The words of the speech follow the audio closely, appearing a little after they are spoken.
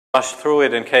rush through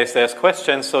it in case there's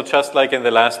questions. So just like in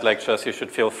the last lectures, you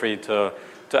should feel free to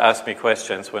ask me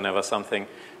questions whenever something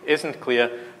isn't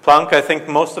clear. Planck, I think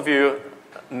most of you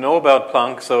know about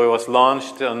Planck. So it was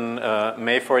launched on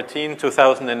May 14,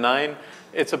 2009.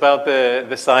 It's about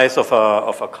the size of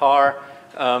a car.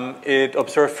 It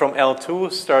observed from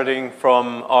L2 starting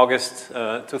from August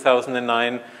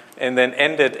 2009 and then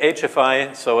ended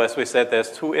HFI. So as we said,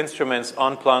 there's two instruments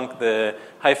on Planck, the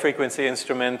high-frequency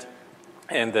instrument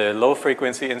and the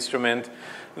low-frequency instrument.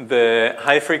 The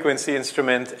high-frequency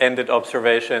instrument ended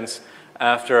observations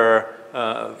after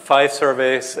 5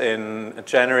 surveys in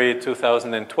January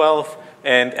 2012,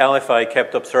 and LFI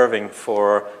kept observing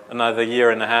for another year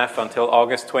and a half until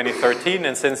August 2013,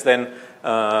 and since then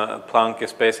Planck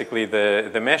is basically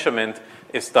the measurement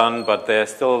is done, but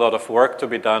there's still a lot of work to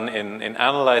be done in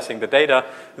analyzing the data.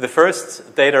 The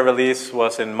first data release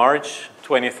was in March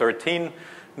 2013.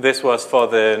 This was for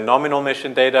the nominal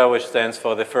mission data, which stands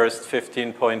for the first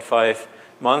 15.5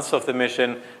 months of the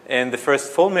mission, and the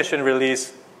first full mission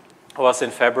release was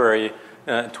in February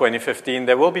 2015.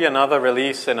 There will be another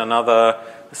release and another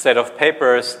set of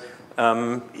papers,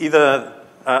 it's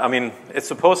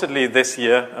supposedly this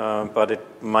year, but it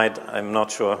might, I'm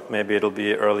not sure, maybe it'll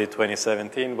be early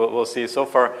 2017, but we'll see. So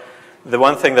far, the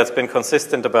one thing that's been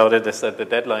consistent about it is that the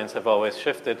deadlines have always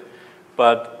shifted.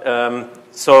 But,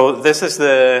 so this is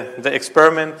the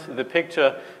experiment, the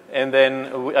picture, and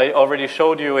then I already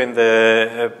showed you in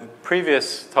the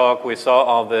previous talk, we saw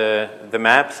all the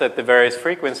maps at the various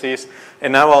frequencies,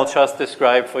 and now I'll just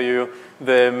describe for you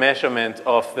the measurement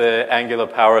of the angular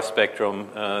power spectrum,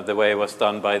 the way it was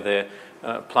done by the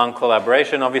Planck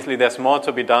collaboration. Obviously, there's more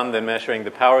to be done than measuring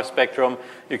the power spectrum.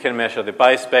 You can measure the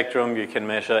bispectrum, you can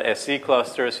measure SC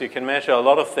clusters, you can measure a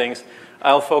lot of things.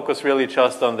 I'll focus really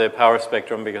just on the power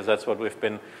spectrum because that's what we've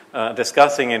been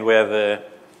discussing and where the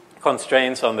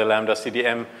constraints on the lambda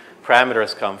CDM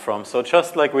parameters come from. So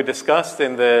just like we discussed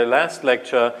in the last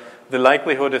lecture, the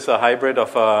likelihood is a hybrid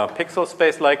of a pixel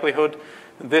space likelihood.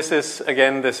 This is,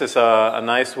 again, a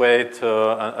nice way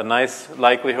to, a nice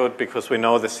likelihood because we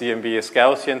know the CMB is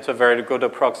Gaussian to a very good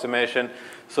approximation.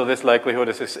 So this likelihood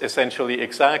is essentially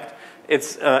exact.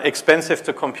 It's expensive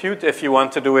to compute if you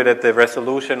want to do it at the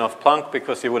resolution of Planck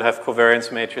because you would have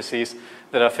covariance matrices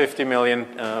that are 50 million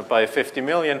by 50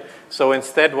 million. So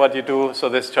instead what you do, so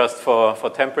this is just for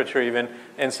temperature even,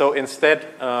 and so instead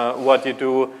what you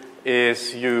do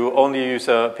is you only use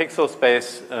a pixel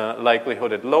space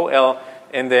likelihood at low L,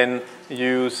 and then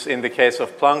use, in the case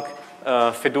of Planck,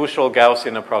 fiducial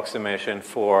Gaussian approximation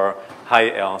for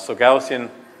high L. So Gaussian,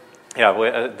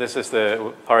 this is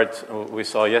the part we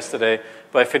saw yesterday.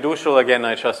 By fiducial, again,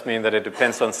 I just mean that it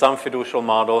depends on some fiducial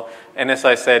model. And as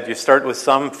I said, you start with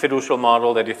some fiducial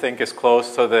model that you think is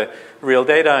close to the real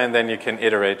data, and then you can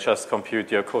iterate, just compute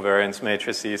your covariance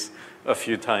matrices a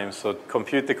few times. So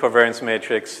compute the covariance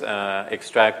matrix,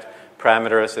 extract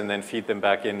parameters, and then feed them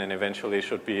back in, and eventually it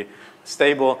should be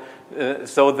stable.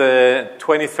 So the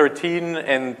 2013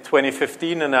 and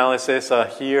 2015 analysis are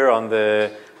here on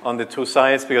the two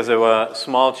sides because there were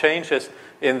small changes.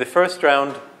 In the first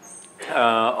round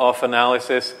of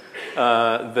analysis,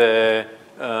 the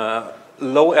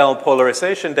low L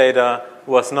polarization data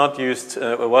was not used,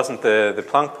 it wasn't the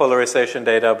Planck polarization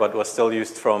data, but was still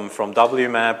used from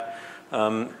WMAP.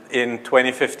 In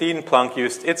 2015, Planck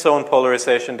used its own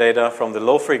polarization data from the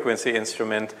low-frequency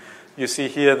instrument. You see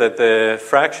here that the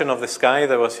fraction of the sky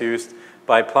that was used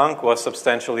by Planck was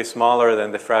substantially smaller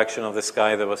than the fraction of the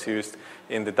sky that was used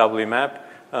in the WMAP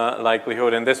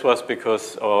likelihood, and this was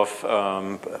because of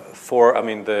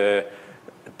the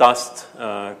dust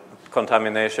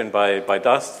contamination by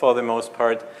dust for the most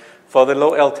part. For the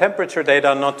low L temperature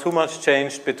data, not too much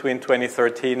changed between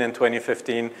 2013 and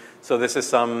 2015. So this is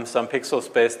some pixel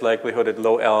space likelihood at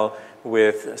low L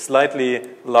with slightly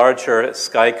larger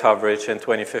sky coverage in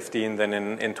 2015 than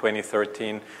in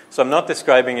 2013. So I'm not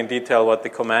describing in detail what the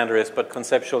commander is, but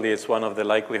conceptually it's one of the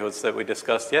likelihoods that we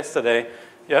discussed yesterday.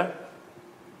 Yeah?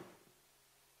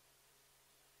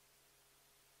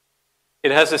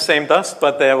 It has the same dust,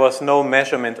 but there was no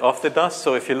measurement of the dust.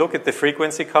 So if you look at the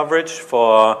frequency coverage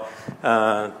for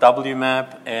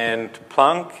WMAP and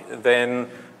Planck,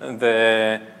 then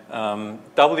the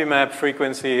WMAP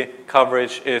frequency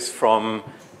coverage is from,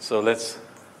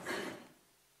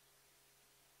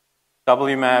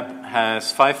 WMAP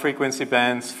has 5 frequency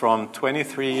bands from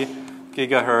 23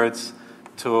 gigahertz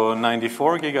to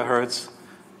 94 gigahertz,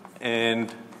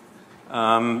 and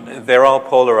they're all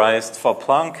polarized. For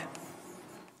Planck,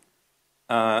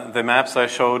 the maps I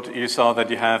showed, you saw that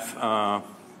you have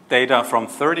data from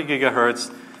 30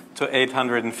 gigahertz to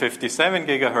 857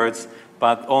 gigahertz.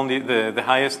 but only the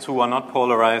highest two are not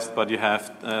polarized, but you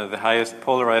have the highest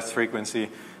polarized frequency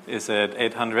is at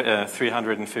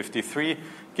 353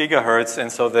 gigahertz.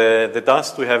 And so the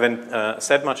dust, we haven't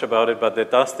said much about it, but the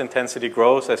dust intensity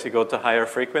grows as you go to higher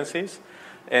frequencies.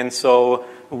 And so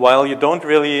while you can't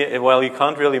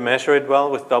really measure it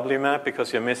well with WMAP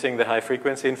because you're missing the high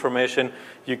frequency information,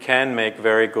 you can make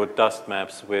very good dust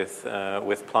maps with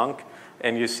Planck.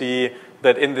 And you see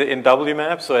that in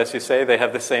WMAP, so as you say, they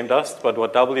have the same dust, but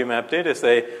what WMAP did is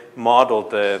they modeled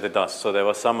the dust. So there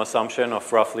was some assumption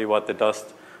of roughly what the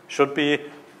dust should be.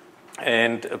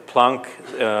 And Planck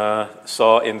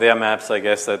saw in their maps, I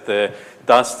guess, that the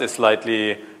dust is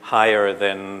slightly higher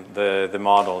than the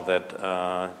model that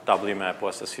WMAP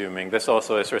was assuming. This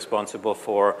also is responsible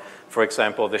for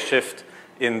example, the shift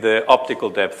in the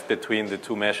optical depth between the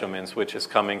two measurements, which is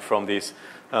coming from these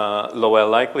lower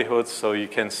likelihoods. So you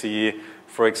can see,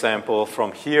 for example,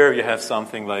 from here you have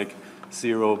something like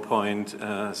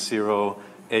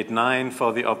 0.089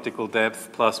 for the optical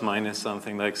depth, plus minus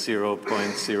something like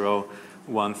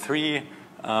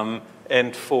 0.013.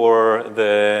 And for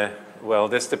the, well,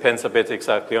 this depends a bit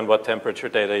exactly on what temperature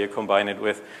data you combine it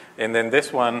with. And then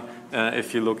this one,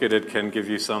 if you look at it, can give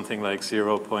you something like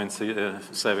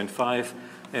 0.75.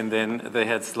 And then they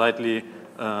had slightly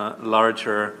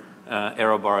larger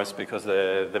error bars because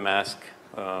the mask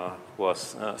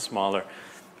was smaller.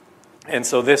 And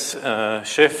so this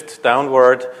shift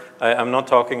downward, I'm not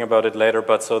talking about it later,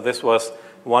 but so this was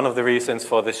one of the reasons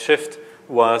for this shift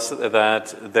was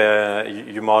that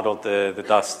you modeled the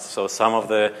dust. So some of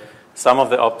the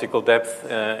optical depth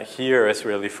here is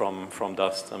really from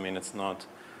dust. I mean, it's not.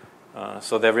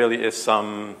 So there really is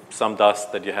some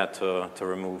dust that you had to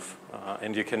remove.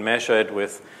 And you can measure it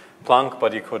with Planck,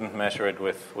 but you couldn't measure it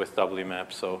with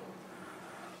WMAP. So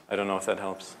I don't know if that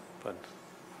helps. But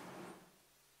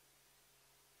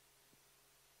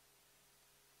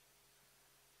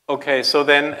okay, so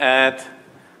then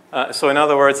so in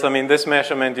other words, I mean, this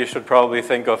measurement you should probably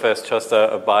think of as just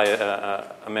a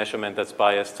measurement that's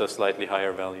biased to a slightly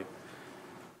higher value.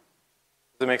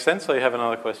 Does it make sense? Or you have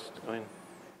another question? I mean,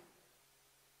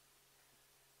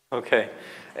 okay,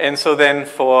 and so then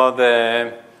for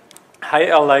the high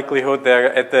L likelihood,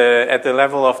 they're at the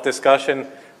level of discussion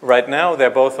right now.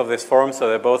 They're both of this form, so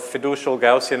they're both fiducial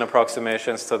Gaussian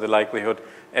approximations to the likelihood.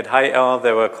 At high L,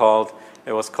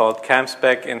 it was called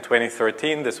CAMSPEC in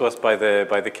 2013. This was by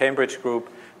the Cambridge group,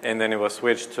 and then it was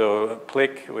switched to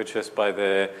PLIC, which is by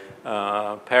the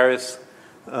Paris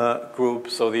group.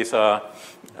 So these are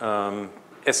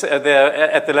they're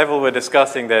at the level we're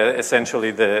discussing. They're essentially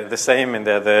the same, and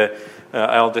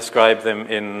I'll describe them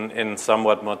in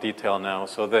somewhat more detail now.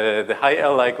 So the high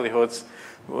L likelihoods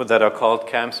that are called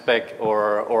CAMSPEC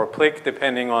or PLIC,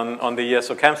 depending on the year.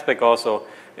 So CAMSPEC also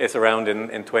is around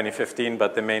in 2015,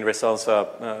 but the main results are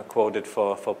quoted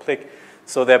for PLIC.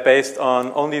 So they're based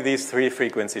on only these 3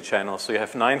 frequency channels. So you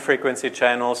have 9 frequency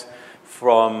channels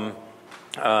from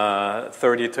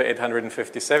 30 to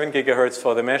 857 gigahertz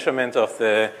for the measurement of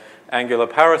the angular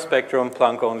power spectrum.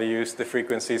 Planck only used the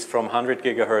frequencies from 100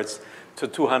 gigahertz to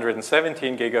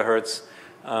 217 gigahertz.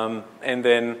 And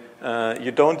then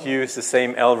you don't use the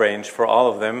same L range for all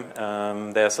of them.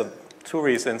 There's 2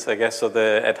 reasons, I guess. So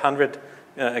at 100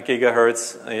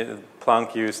 gigahertz,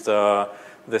 Planck used the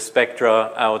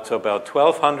spectra out to about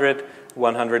 1200,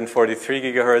 143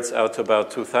 gigahertz out to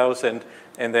about 2000,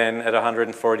 and then at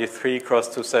 143 cross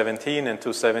 217 and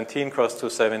 217 cross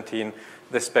 217,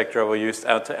 the spectra were used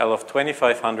out to L of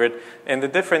 2500. And the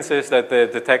difference is that the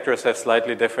detectors have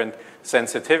slightly different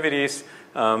sensitivities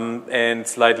and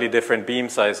slightly different beam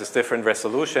sizes, different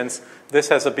resolutions. This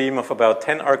has a beam of about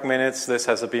 10 arc minutes. This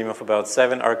has a beam of about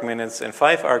 7 arc minutes and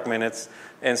 5 arc minutes.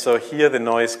 And so here the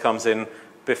noise comes in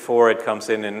before it comes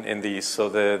in these. So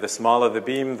the smaller the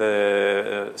beam,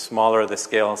 the smaller the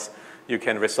scales you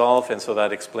can resolve, and so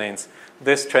that explains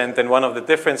this trend. And one of the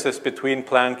differences between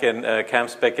Planck and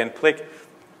CAMSPEC and PLIC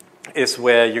is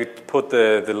where you put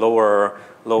the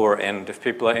lower end. If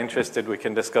people are interested, we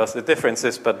can discuss the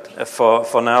differences, but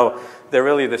for now, they're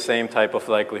really the same type of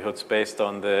likelihoods based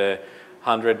on the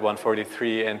 100,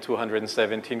 143, and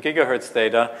 217 gigahertz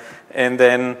data. And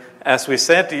then, as we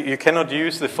said, you cannot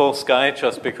use the full sky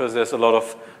just because there's a lot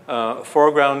of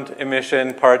foreground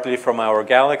emission, partly from our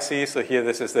galaxy. So here,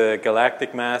 this is the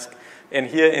galactic mask. And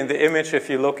here in the image, if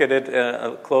you look at it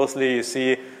closely, you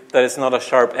see that it's not a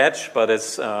sharp edge, but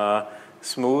it's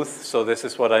smooth. So this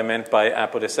is what I meant by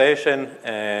apodization,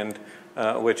 and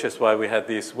which is why we had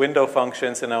these window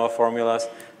functions in our formulas.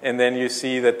 And then you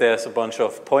see that there's a bunch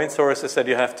of point sources that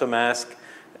you have to mask,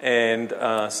 and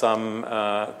some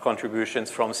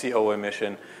contributions from CO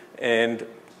emission. And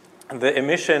the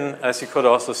emission, as you could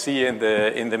also see in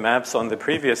the maps on the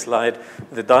previous slide,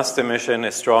 the dust emission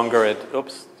is stronger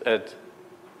at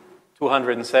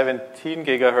 217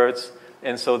 gigahertz,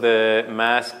 and so the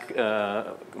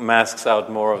masks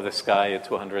out more of the sky at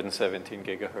 217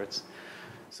 gigahertz.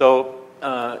 So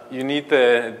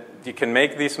you can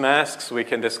make these masks. We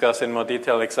can discuss in more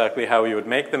detail exactly how you would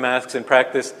make the masks. In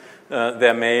practice,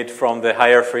 they're made from the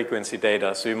higher frequency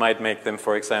data. So you might make them,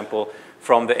 for example,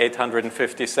 from the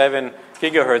 857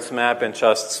 gigahertz map and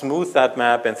just smooth that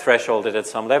map and threshold it at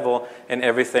some level, and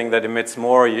everything that emits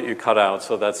more you cut out.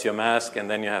 So that's your mask, and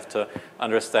then you have to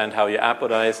understand how you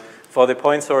apodize. For the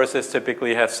point sources,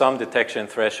 typically have some detection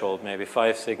threshold, maybe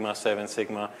 5 sigma, 7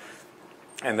 sigma.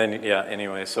 And then, yeah,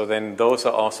 anyway, so then those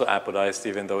are also apodized,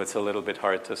 even though it's a little bit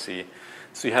hard to see.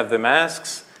 So you have the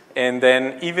masks, and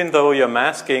then even though you're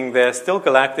masking, there's still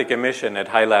galactic emission at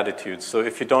high latitudes. So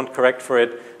if you don't correct for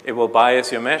it, it will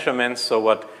bias your measurements. So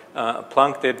what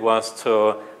Planck did was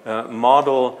to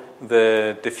model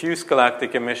the diffuse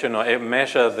galactic emission, or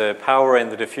measure the power in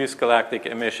the diffuse galactic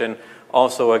emission,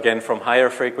 also again from higher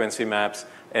frequency maps,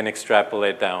 and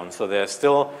extrapolate down. So there's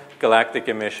still galactic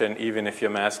emission, even if you're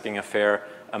masking a fair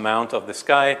amount of the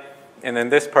sky. And then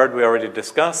this part we already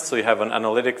discussed. So you have an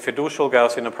analytic fiducial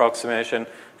Gaussian approximation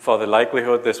for the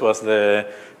likelihood. This was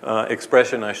the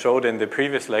expression I showed in the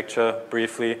previous lecture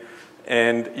briefly.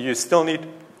 And you still need,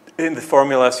 in the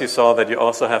formulas you saw, that you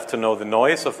also have to know the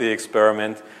noise of the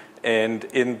experiment. And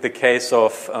in the case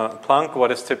of Planck,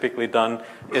 what is typically done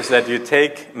is that you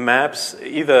take maps,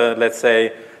 either, let's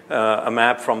say, a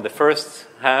map from the first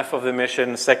half of the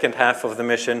mission, second half of the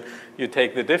mission, you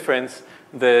take the difference.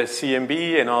 The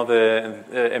CMB and all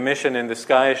the emission in the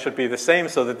sky should be the same,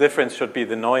 so the difference should be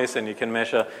the noise, and you can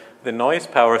measure the noise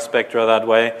power spectra that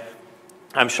way.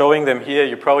 I'm showing them here.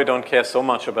 You probably don't care so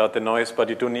much about the noise, but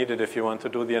you do need it if you want to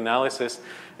do the analysis.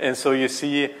 And so you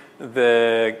see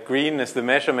the green is the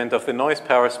measurement of the noise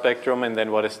power spectrum, and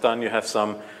then what is done, you have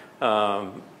some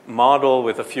model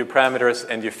with a few parameters,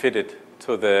 and you fit it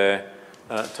to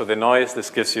the noise. This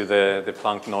gives you the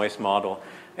Planck noise model.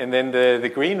 And then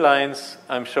the green lines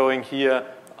I'm showing here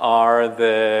are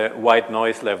the white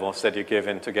noise levels that you give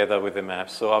in together with the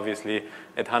maps. So obviously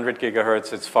at 100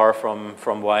 gigahertz it's far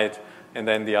from white, and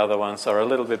then the other ones are a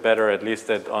little bit better, at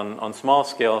least on small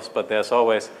scales, but there's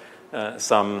always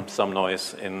some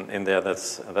noise in there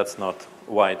that's not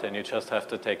white, and you just have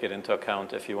to take it into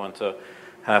account if you want to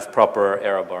have proper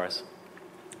error bars.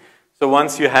 So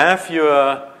once you have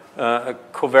your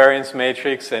covariance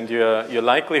matrix and your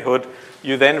likelihood,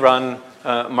 you then run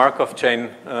Markov chain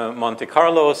Monte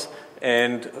Carlos,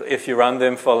 and if you run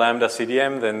them for lambda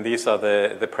CDM, then these are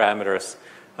the parameters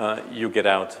you get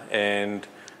out. And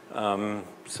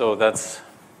so that's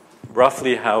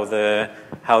roughly how the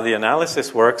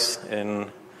analysis works in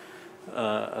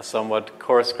a somewhat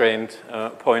coarse-grained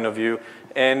point of view.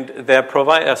 And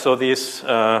they're so these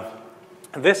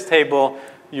this table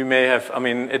you may have, I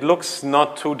mean, it looks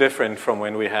not too different from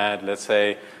when we had, let's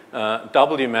say,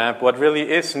 WMAP. What really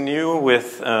is new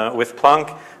with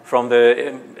Planck from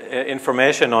the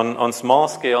information on small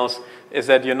scales is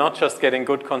that you're not just getting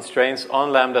good constraints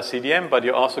on lambda CDM, but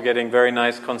you're also getting very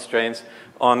nice constraints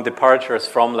on departures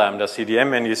from lambda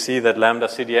CDM. And you see that lambda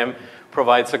CDM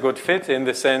provides a good fit in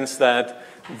the sense that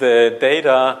the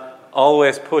data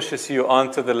always pushes you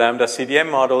onto the lambda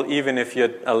CDM model, even if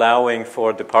you're allowing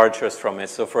for departures from it.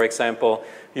 So for example,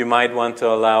 you might want to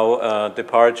allow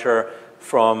departure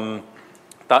from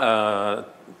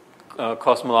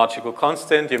cosmological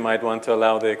constant. You might want to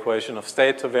allow the equation of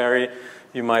state to vary.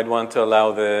 You might want to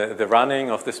allow the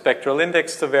running of the spectral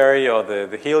index to vary, or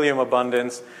the helium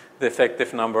abundance, the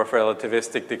effective number of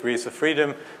relativistic degrees of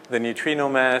freedom, the neutrino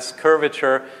mass,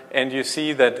 curvature, and you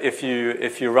see that if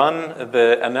you run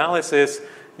the analysis,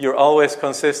 you're always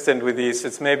consistent with these.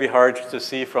 It's maybe hard to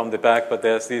see from the back, but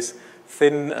there's these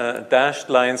thin dashed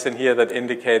lines in here that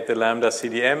indicate the lambda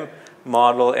CDM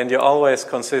model, and you're always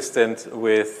consistent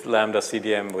with lambda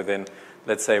CDM within,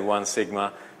 let's say, 1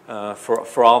 sigma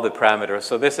for all the parameters.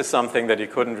 So this is something that you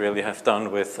couldn't really have done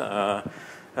with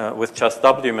just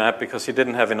WMAP, because you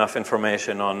didn't have enough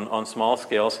information on small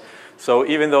scales. So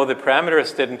even though the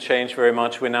parameters didn't change very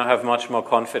much, we now have much more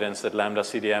confidence that lambda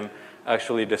CDM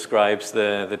actually describes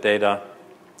the data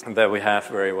that we have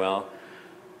very well.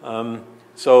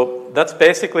 So that's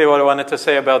basically what I wanted to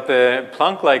say about the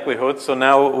Planck likelihood. So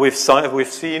now we've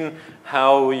seen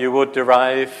how you would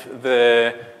derive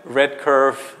the red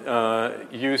curve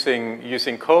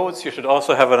using codes. You should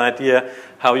also have an idea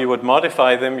how you would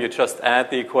modify them. You just add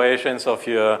the equations of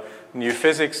your new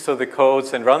physics to the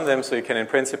codes and run them, so you can in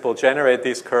principle generate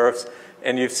these curves.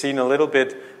 and you've seen a little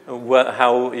bit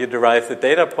how you derive the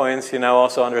data points, you now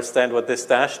also understand what this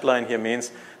dashed line here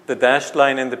means. The dashed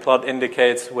line in the plot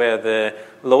indicates where the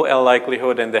low L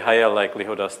likelihood and the high L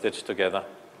likelihood are stitched together.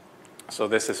 So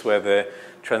this is where the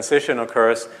transition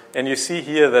occurs. And you see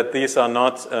here that these are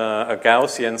not a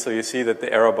Gaussian, so you see that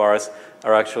the error bars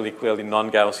are actually clearly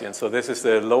non-Gaussian. So this is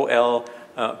the low L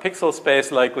pixel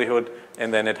space likelihood,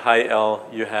 and then at high L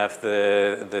you have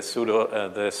the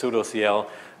pseudo CL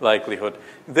likelihood.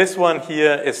 This one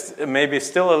here is maybe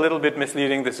still a little bit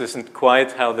misleading. This isn't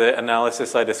quite how the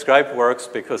analysis I described works,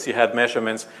 because you had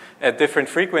measurements at different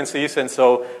frequencies, and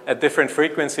so at different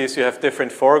frequencies you have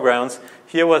different foregrounds.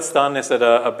 Here what's done is that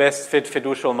a best fit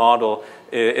fiducial model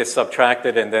is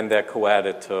subtracted, and then they're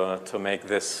co-added to make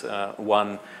this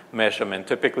one measurement.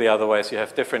 Typically, otherwise, you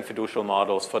have different fiducial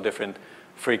models for different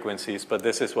frequencies, but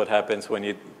this is what happens when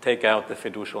you take out the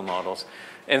fiducial models.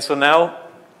 And so now,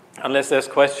 unless there's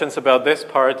questions about this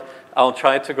part, I'll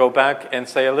try to go back and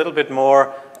say a little bit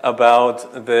more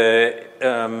about the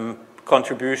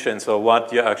contributions, or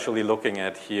what you're actually looking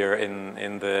at here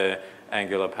in the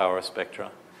angular power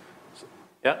spectra. So,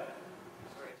 yeah?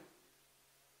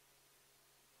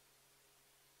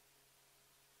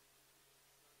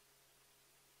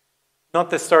 Not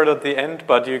the start at the end,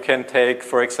 but you can take,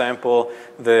 for example,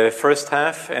 the first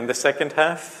half and the second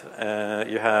half.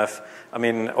 You have, I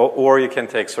mean, or you can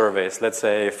take surveys. Let's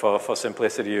say, for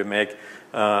simplicity, you make,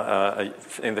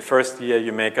 in the first year,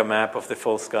 you make a map of the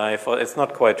full sky. It's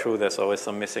not quite true. There's always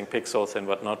some missing pixels and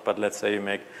whatnot, but let's say you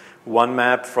make one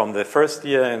map from the first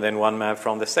year and then one map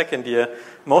from the second year.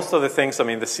 Most of the things, I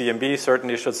mean, the CMB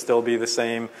certainly should still be the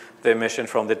same. The emission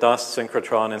from the dust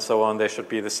synchrotron and so on, they should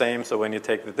be the same. So when you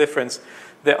take the difference,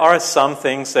 there are some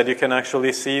things that you can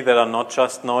actually see that are not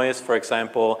just noise. For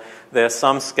example, there's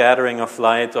some scattering of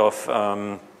light of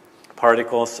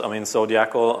particles, I mean,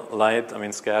 zodiacal light, I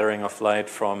mean, scattering of light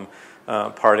from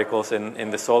particles in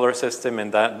the solar system,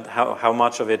 and that how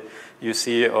much of it you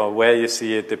see or where you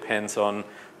see it depends on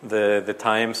the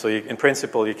time. So in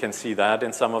principle, you can see that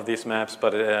in some of these maps,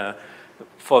 but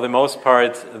for the most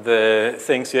part, the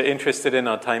things you're interested in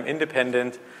are time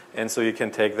independent, and so you can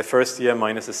take the first year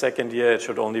minus the second year. It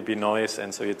should only be noise,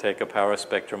 and so you take a power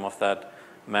spectrum of that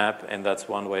map, and that's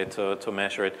one way to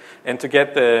measure it. And to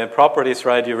get the properties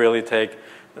right, you really take,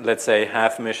 let's say,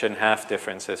 half mission, half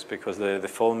differences, because the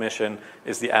full mission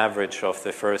is the average of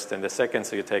the first and the second,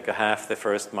 so you take a half the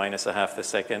first minus a half the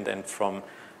second, and from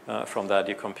that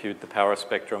you compute the power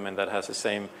spectrum, and that has the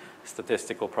same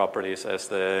statistical properties as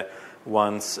the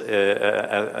ones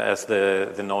as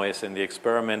the noise in the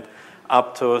experiment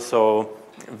up to. So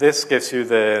this gives you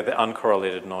the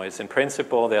uncorrelated noise. In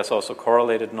principle, there's also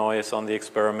correlated noise on the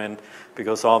experiment,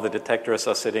 because all the detectors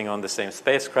are sitting on the same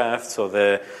spacecraft, so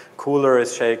the cooler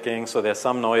is shaking, so there's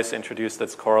some noise introduced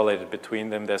that's correlated between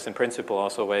them. There's in principle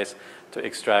also ways to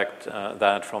extract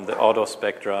that from the auto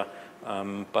spectra.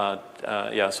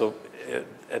 So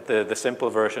the simple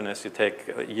version is you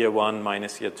take year one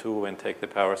minus year two and take the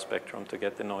power spectrum to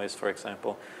get the noise, for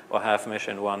example, or half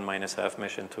mission one minus half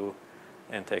mission two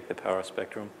and take the power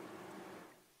spectrum.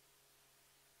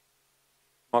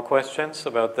 More questions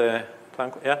about the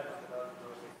Planck? Yeah?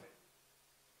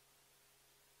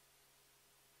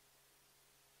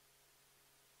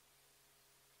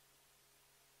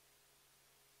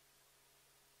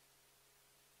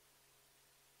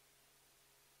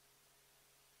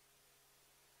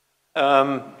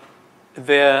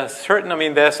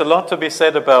 There's a lot to be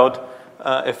said about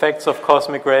effects of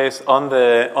cosmic rays on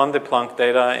the Planck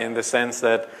data, in the sense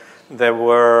that there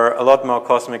were a lot more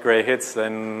cosmic ray hits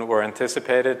than were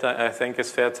anticipated, I think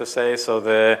is fair to say. So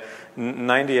the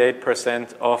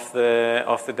 98% of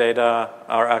the data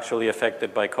are actually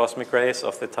affected by cosmic rays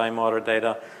of the time order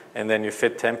data, and then you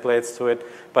fit templates to it.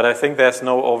 But I think there's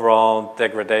no overall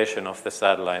degradation of the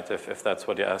satellite, if that's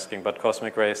what you're asking. But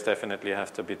cosmic rays definitely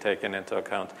have to be taken into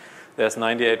account. There's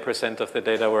 98% of the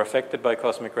data were affected by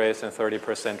cosmic rays, and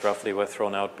 30% roughly were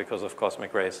thrown out because of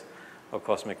cosmic rays or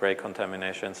cosmic ray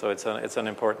contamination. So it's an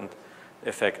important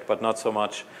effect, but not so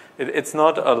much. It's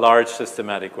not a large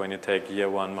systematic when you take year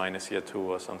one minus year two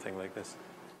or something like this.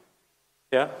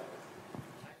 Yeah?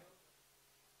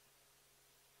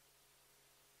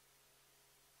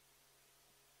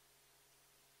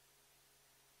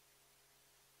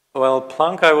 Well,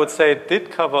 Planck, I would say,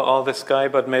 did cover all the sky,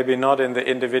 but maybe not in the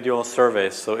individual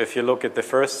surveys. So if you look at the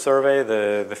first survey,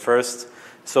 the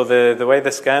way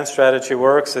the scan strategy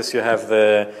works is you have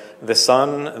the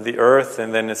sun, the Earth,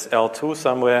 and then it's L2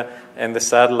 somewhere, and the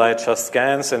satellite just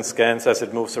scans and scans as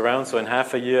it moves around. So in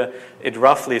half a year, it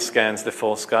roughly scans the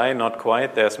full sky, not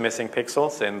quite. There's missing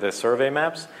pixels in the survey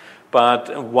maps.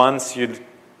 But once you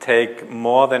take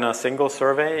more than a single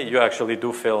survey, you actually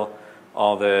do fill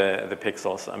all the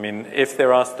pixels. I mean, if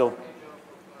there are still...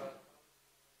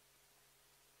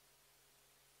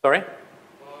 Sorry?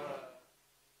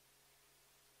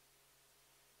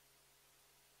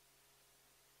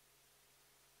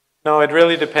 No, it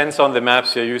really depends on the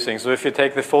maps you're using. So if you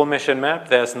take the full mission map,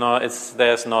 there's not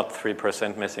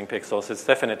 3% missing pixels. It's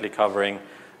definitely covering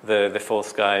the full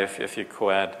sky if you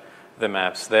co-add the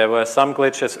maps. There were some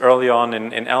glitches early on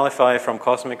in LFI from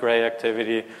cosmic ray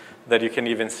activity that you can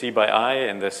even see by eye.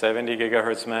 In the 70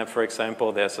 gigahertz map, for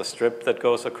example, there's a strip that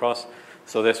goes across.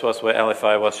 So this was where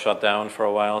LFI was shut down for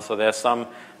a while. So there's some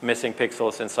missing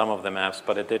pixels in some of the maps,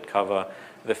 but it did cover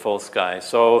the full sky.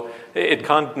 So it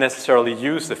can't necessarily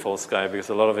use the full sky because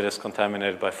a lot of it is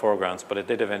contaminated by foregrounds, but it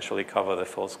did eventually cover the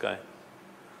full sky.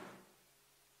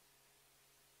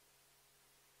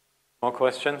 More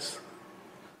questions?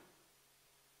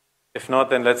 If not,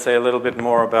 then let's say a little bit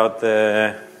more about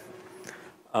the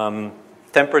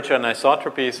temperature and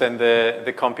isotropies and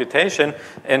the computation.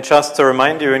 And just to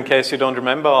remind you, in case you don't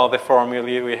remember all the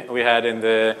formulae we had in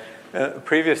the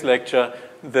previous lecture,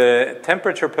 the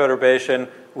temperature perturbation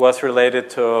was related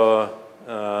to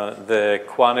the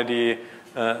quantity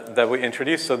that we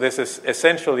introduced. So this is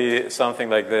essentially something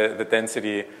like the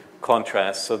density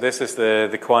contrast. So this is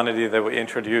the quantity that we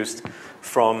introduced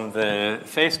from the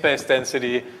phase space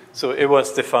density. So it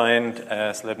was defined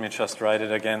as, let me just write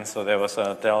it again. So there was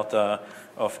a delta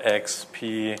of x,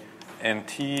 p, and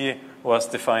t was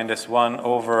defined as 1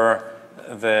 over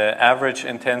the average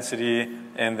intensity,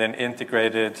 and then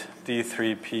integrated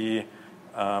d3p,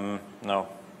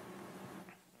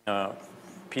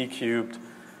 p cubed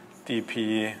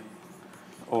dp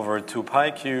over 2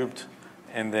 pi cubed,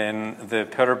 and then the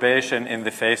perturbation in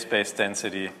the phase space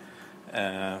density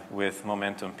with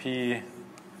momentum p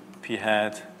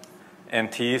hat, and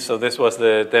t. So this was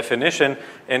the definition,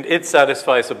 and it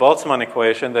satisfies the Boltzmann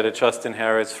equation that it just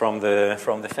inherits from the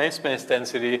phase space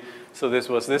density. So this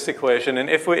was this equation, and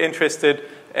if we're interested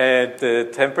at the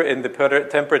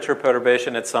temperature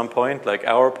perturbation at some point, like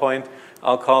our point,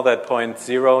 I'll call that point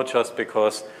 0, just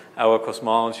because our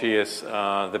cosmology is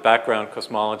the background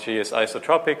cosmology is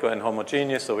isotropic and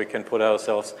homogeneous, so we can put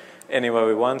ourselves anywhere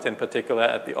we want, in particular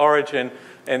at the origin.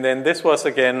 And then this was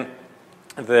again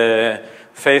the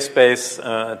phase space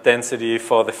density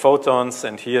for the photons,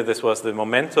 and here this was the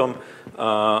momentum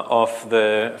of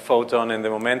the photon, and the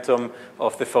momentum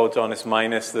of the photon is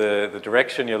minus the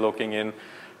direction you're looking in.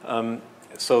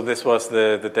 So this was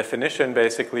the definition,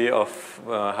 basically, of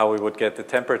how we would get the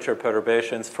temperature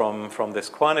perturbations from this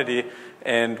quantity,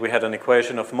 and we had an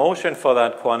equation of motion for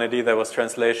that quantity that was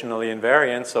translationally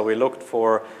invariant, so we looked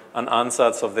for an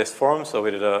ansatz of this form, so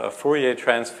we did a Fourier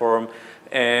transform,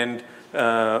 and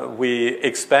we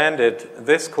expanded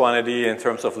this quantity in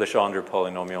terms of Legendre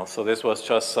polynomial. So this was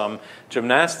just some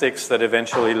gymnastics that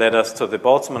eventually led us to the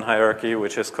Boltzmann hierarchy,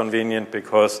 which is convenient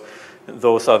because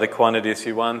those are the quantities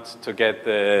you want to get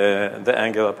the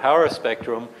angular power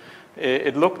spectrum.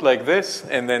 It looked like this,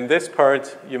 and then this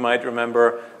part, you might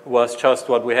remember, was just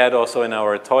what we had also in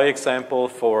our toy example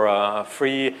for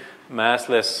free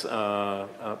massless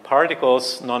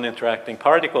particles, non-interacting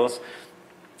particles.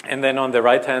 And then on the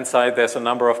right-hand side, there's a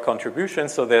number of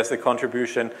contributions. So there's the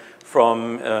contribution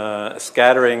from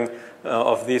scattering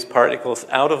of these particles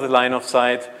out of the line of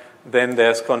sight. Then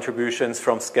there's contributions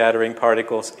from scattering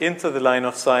particles into the line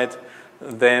of sight.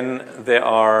 Then there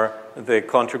are the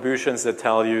contributions that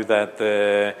tell you that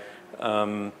the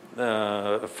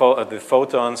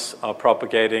photons are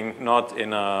propagating not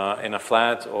in a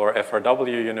flat or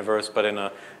FRW universe, but in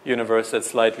a universe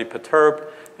that's slightly perturbed.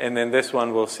 And then this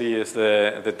one we'll see is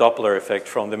the Doppler effect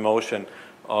from the motion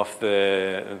of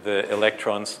the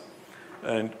electrons.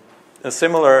 And a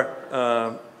similar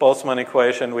Boltzmann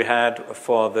equation we had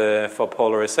for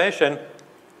polarization.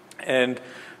 And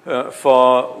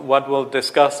for what we'll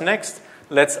discuss next,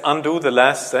 let's undo the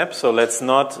last step. So let's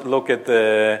not look at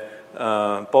the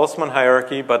Boltzmann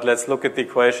hierarchy, but let's look at the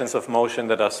equations of motion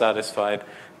that are satisfied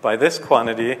by this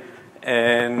quantity.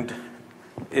 And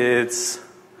it's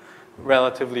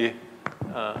relatively,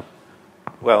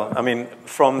 well, I mean,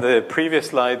 from the previous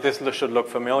slide, this should look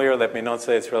familiar. Let me not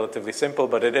say it's relatively simple,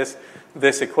 but it is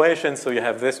this equation. So you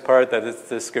have this part that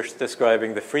is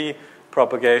describing the free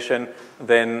propagation,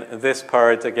 then this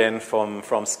part, again,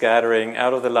 from scattering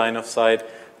out of the line of sight,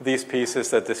 these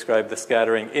pieces that describe the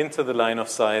scattering into the line of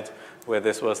sight, where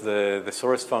this was the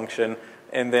source function,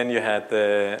 and then you had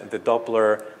the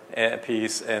Doppler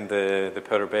piece and the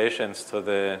perturbations to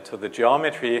the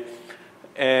geometry.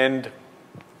 And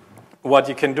what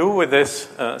you can do with this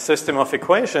system of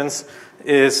equations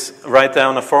is write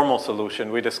down a formal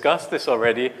solution. We discussed this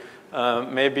already.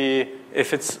 Maybe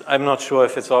if it's, I'm not sure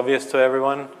if it's obvious to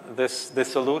everyone, this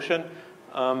solution.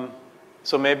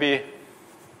 So maybe,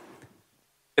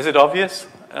 is it obvious?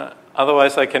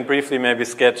 Otherwise, I can briefly maybe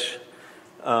sketch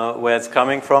where it's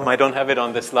coming from. I don't have it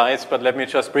on the slides, but let me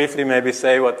just briefly maybe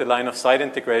say what the line of sight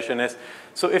integration is.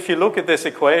 So if you look at this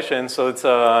equation, so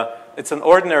it's an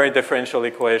ordinary differential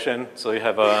equation. So you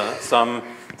have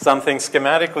something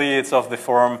schematically, it's of the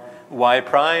form y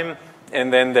prime,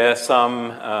 and then there's some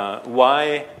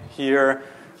y here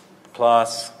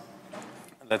plus,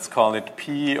 let's call it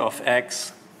p of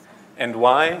x and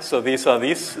y. So these are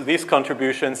these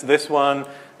contributions, this one,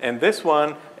 and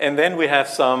then we have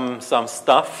some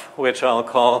stuff which I'll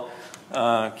call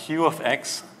q of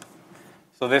x.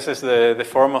 So this is the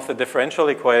form of the differential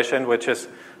equation, which is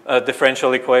a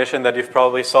differential equation that you've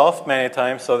probably solved many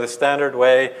times. So the standard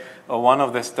way, or one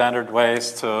of the standard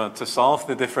ways to solve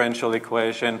the differential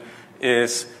equation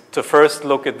is to first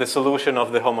look at the solution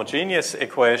of the homogeneous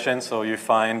equation. So you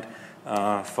find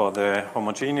for the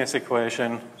homogeneous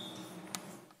equation,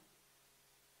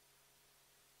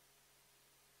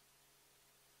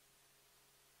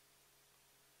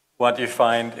 what you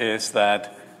find is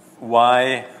that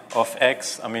y of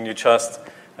x, I mean, you just,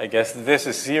 I guess this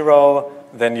is 0,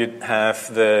 then you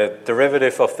have the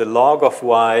derivative of the log of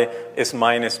y is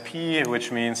minus p,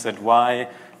 which means that y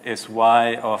is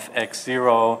y of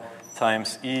x0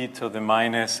 times e to the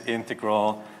minus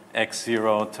integral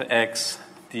x0 to x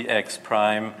dx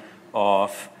prime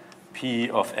of p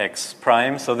of x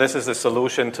prime. So this is the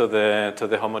solution to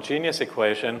the homogeneous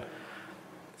equation.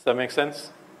 Does that make sense?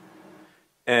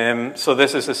 So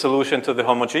this is a solution to the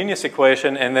homogeneous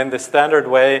equation, and then the standard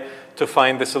way to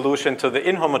find the solution to the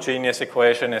inhomogeneous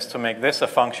equation is to make this a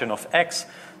function of x.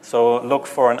 So look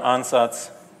for an ansatz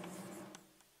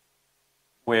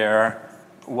where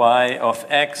y of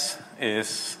x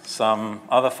is some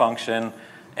other function,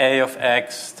 a of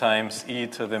x times e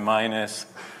to the minus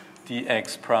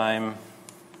dx prime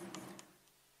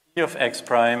p of x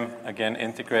prime, again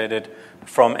integrated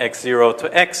from x0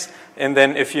 to x. And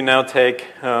then if you now take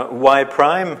y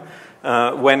prime,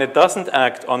 when it doesn't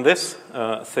act on this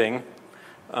thing,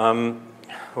 well,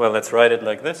 let's write it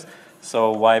like this.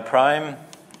 So y prime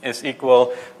is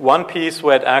equal one piece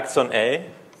where it acts on a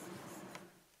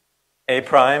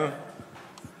prime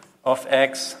of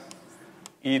x,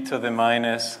 e to the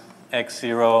minus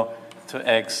x0 to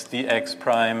x dx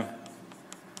prime,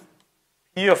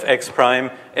 p of x prime,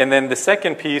 and then the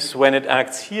second piece, when it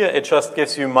acts here, it just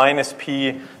gives you minus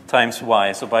p times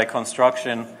y. So by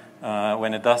construction,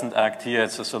 when it doesn't act here,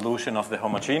 it's a solution of the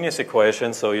homogeneous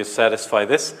equation, so you satisfy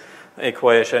this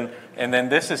equation, and then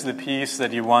this is the piece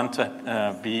that you want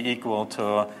to be equal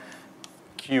to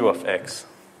q of x.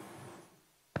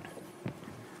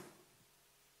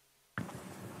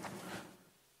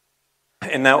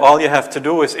 And now all you have to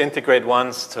do is integrate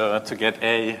once to get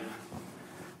a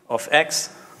of x.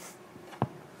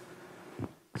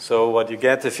 So what you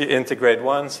get if you integrate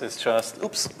once is just,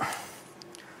 oops.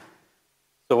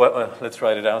 So let's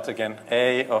write it out again.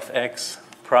 A of x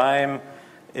prime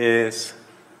is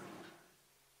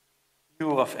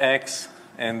q of x,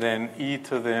 and then e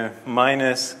to the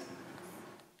minus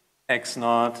x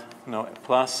naught, no,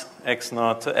 plus x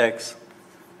naught to x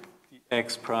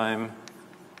dx prime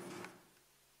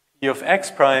p of x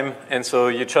prime, and so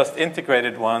you just integrate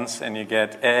it once and you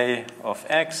get a of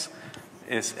x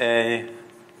is a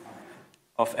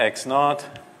of x naught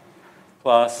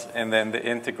plus, and then the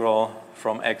integral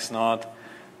from x naught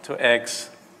to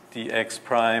x dx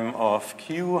prime of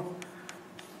q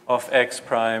of x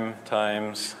prime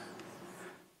times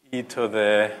e to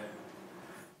the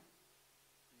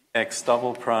x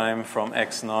double prime from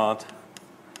x naught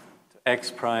to x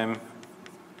prime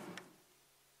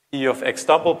p of x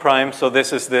double prime. So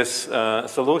this is this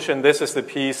solution. This is the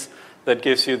piece that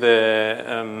gives you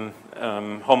the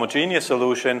homogeneous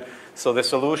solution. So the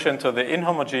solution to the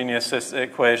inhomogeneous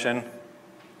equation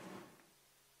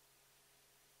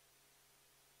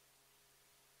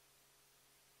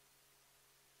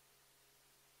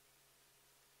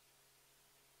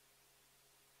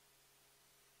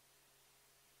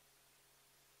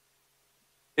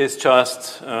is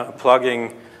just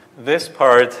plugging this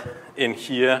part in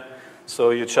here.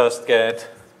 So you just get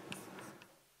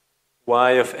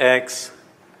y of x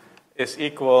is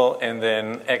equal, and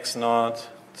then x naught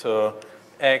to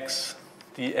x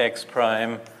dx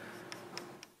prime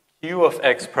q of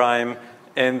x prime,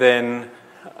 and then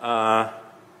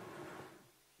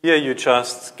here you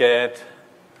just get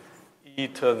e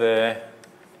to the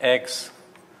x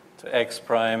to x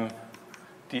prime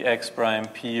dx prime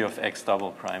p of x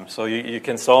double prime. So you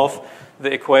can solve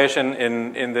the equation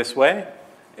in this way.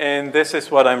 And this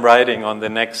is what I'm writing on the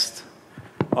next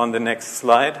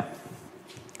slide.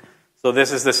 So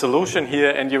this is the solution here,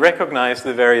 and you recognize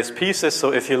the various pieces.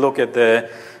 So if you look at the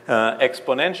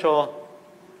exponential,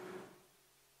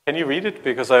 can you read it?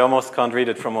 Because I almost can't read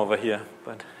it from over here.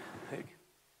 But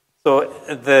so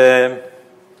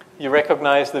you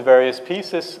recognize the various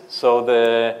pieces. So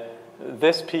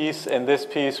this piece and this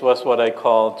piece was what I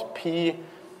called P.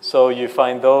 So you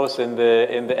find those in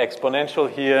the exponential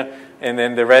here, and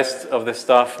then the rest of the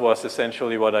stuff was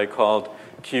essentially what I called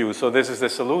Q. So this is the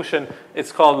solution.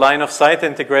 It's called line of sight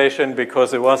integration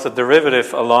because it was a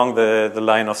derivative along the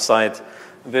line of sight.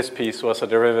 This piece was a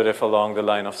derivative along the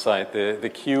line of sight.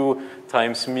 The Q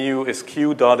times mu is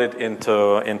Q dotted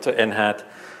into n hat.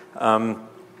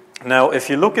 Now, if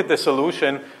you look at the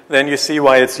solution, then you see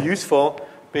why it's useful,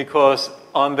 because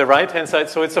on the right-hand side,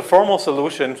 so it's a formal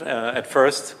solution at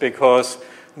first, because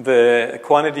the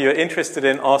quantity you're interested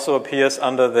in also appears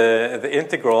under the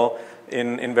integral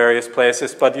in various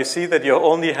places, but you see that you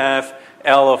only have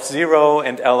L of 0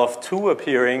 and L of 2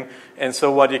 appearing, and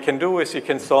so what you can do is you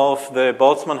can solve the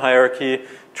Boltzmann hierarchy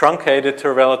truncated to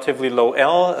a relatively low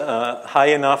L,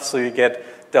 high enough so you get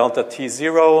delta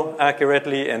T0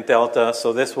 accurately, and delta,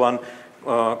 so this one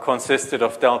consisted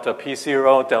of delta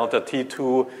P0, delta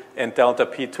T2, and delta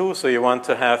P2, so you want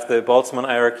to have the Boltzmann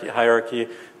hierarchy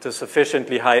to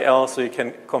sufficiently high L so you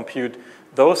can compute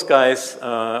those guys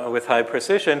with high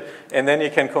precision, and then you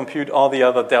can compute all the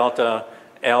other delta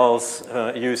L's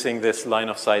using this line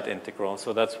of sight integral.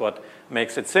 So that's what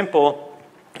makes it simple,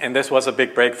 and this was a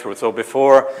big breakthrough. So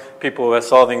before, people were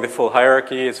solving the full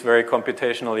hierarchy. It's very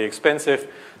computationally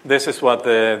expensive. This is what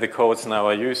the codes now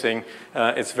are using.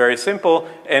 It's very simple,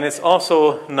 and it's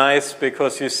also nice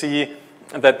because you see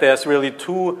that there's really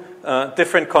two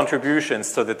different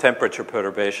contributions to the temperature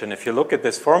perturbation. If you look at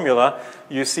this formula,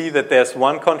 you see that there's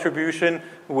one contribution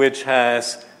which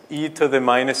has e to the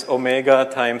minus omega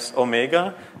times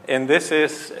omega, and this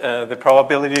is the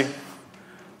probability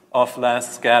of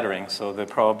last scattering. So the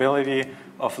probability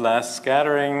of last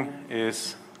scattering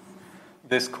is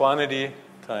this quantity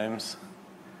times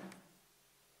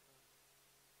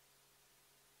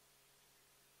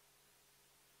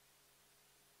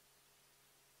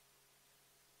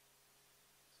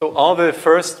so all the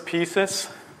first pieces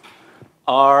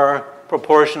are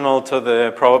proportional to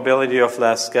the probability of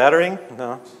last scattering.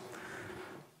 No.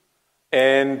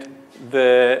 And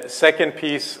the second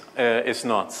piece is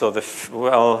not. So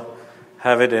I'll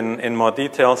have it in more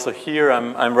detail. So here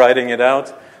I'm writing it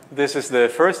out. This is the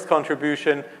first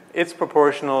contribution. It's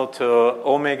proportional to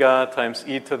omega times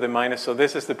e to the minus. So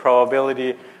this is the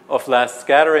probability of last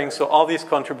scattering. So all these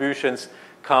contributions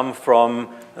come from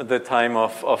the time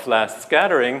of last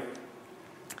scattering.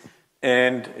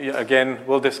 And again,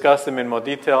 we'll discuss them in more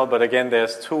detail, but again,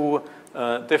 there's two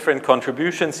different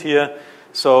contributions here.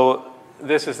 So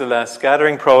this is the last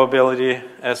scattering probability,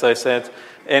 as I said.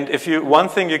 And one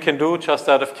thing you can do, just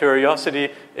out of curiosity,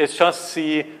 is just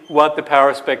see what the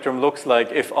power spectrum looks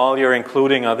like if all you're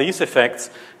including are these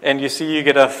effects. And you see you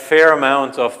get a fair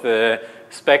amount of the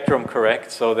spectrum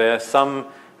correct. So there's something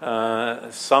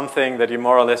that you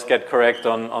more or less get correct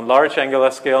on large angular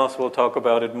scales. We'll talk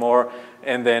about it more.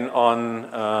 And then on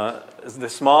the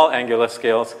small angular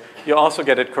scales, you also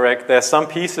get it correct. There's some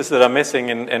pieces that are missing,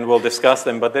 and we'll discuss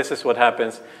them, but this is what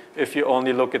happens if you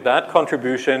only look at that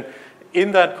contribution.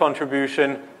 In that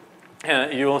contribution,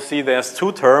 you will see there's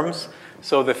two terms.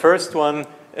 So the first one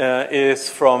is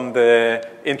from the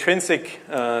intrinsic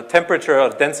temperature or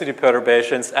density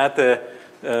perturbations at the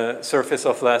surface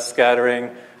of last scattering.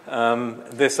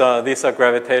 These are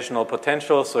gravitational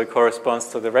potentials, so it corresponds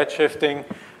to the redshifting.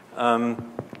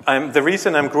 The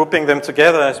reason I'm grouping them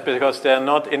together is because they're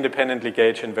not independently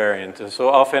gauge invariant. So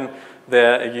often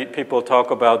people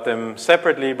talk about them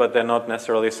separately, but they're not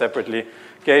necessarily separately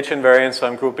gauge invariant, so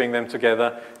I'm grouping them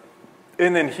together.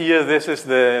 And then here, this is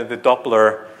the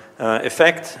Doppler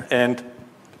effect, and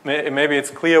maybe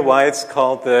it's clear why it's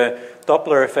called the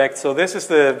Doppler effect. So this is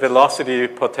the velocity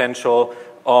potential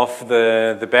of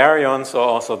the baryons, or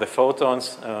also the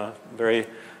photons, very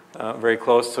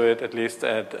close to it, at least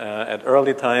at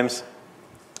early times.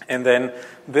 And then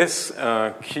this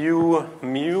Q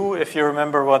mu, if you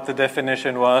remember what the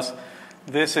definition was,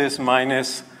 this is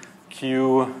minus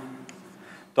Q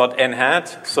dot n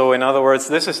hat. So in other words,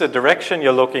 this is the direction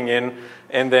you're looking in,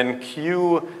 and then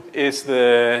Q is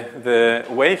the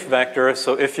wave vector.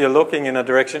 So if you're looking in a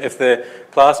direction, if the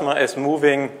plasma is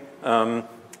moving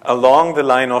along the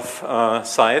line of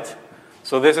sight,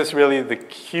 so this is really the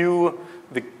Q,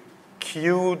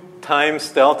 Q times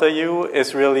delta U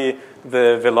is really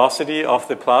the velocity of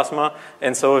the plasma.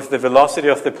 And so if the velocity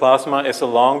of the plasma is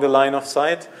along the line of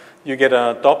sight, you get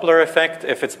a Doppler effect.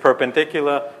 If it's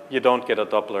perpendicular, you don't get a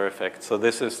Doppler effect. So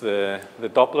this is the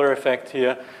Doppler effect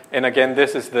here. And again,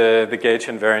 this is the gauge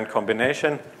invariant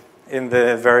combination in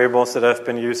the variables that I've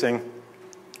been using.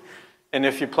 And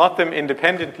if you plot them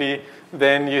independently,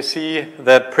 then you see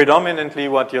that predominantly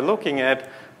what you're looking at,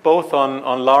 both on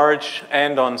large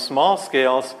and on small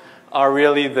scales, are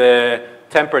really the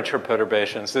temperature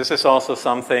perturbations. This is also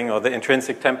something, or the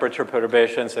intrinsic temperature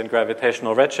perturbations and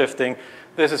gravitational redshifting.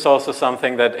 This is also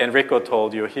something that Enrico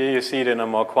told you. Here you see it in a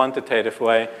more quantitative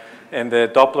way. And the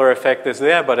Doppler effect is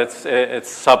there, but it's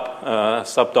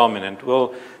subdominant.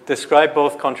 We'll describe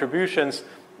both contributions,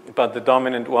 but the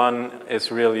dominant one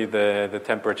is really the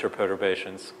temperature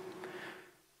perturbations.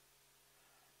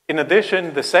 In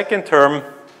addition, the second term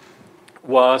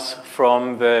was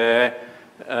from the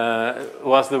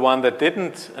one that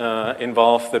didn't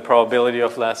involve the probability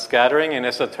of last scattering, and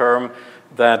is a term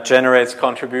that generates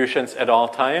contributions at all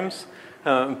times,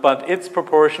 but it's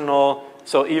proportional.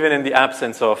 So even in the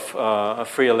absence of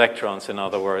free electrons, in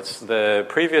other words, the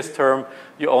previous term,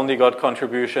 you only got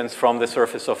contributions from the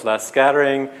surface of last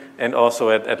scattering, and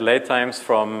also at late times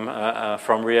from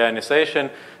reionization.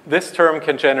 This term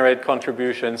can generate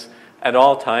contributions at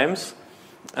all times.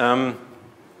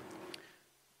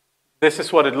 This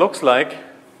is what it looks like.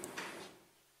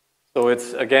 So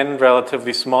it's, again,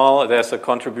 relatively small. There's a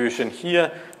contribution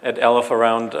here at L of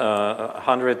around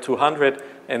 100, 200,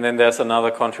 and then there's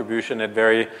another contribution at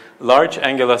very large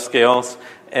angular scales.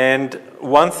 And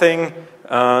one thing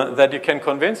that you can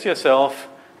convince yourself,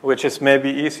 which is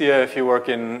maybe easier if you work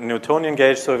in Newtonian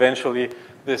gauge, so eventually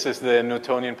this is the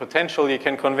Newtonian potential, you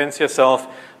can convince yourself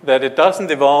that it doesn't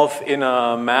evolve in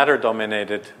a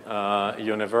matter-dominated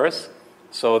universe.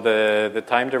 So the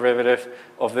time derivative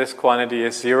of this quantity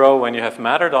is 0 when you have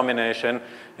matter domination.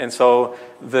 And so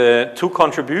the two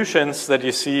contributions that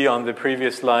you see on the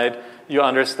previous slide, you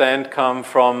understand come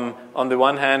from, on the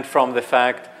one hand, from the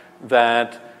fact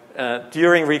that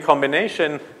during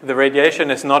recombination, the radiation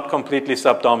is not completely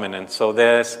subdominant. So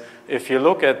there's, if you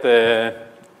look at the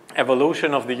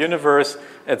evolution of the universe,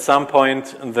 at some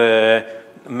point the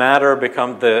matter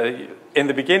in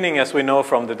the beginning, as we know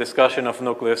from the discussion of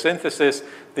nucleosynthesis,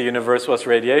 the universe was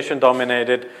radiation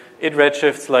dominated. It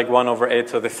redshifts like 1 over a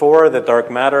to the 4. The dark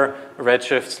matter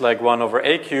redshifts like 1 over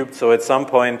a cubed. So at some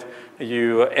point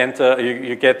you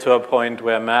get to a point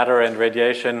where matter and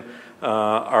radiation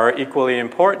are equally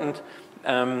important.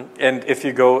 And if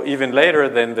you go even later,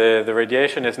 then the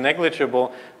radiation is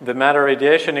negligible. The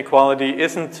matter-radiation equality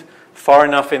isn't far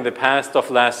enough in the past of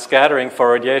last scattering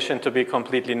for radiation to be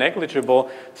completely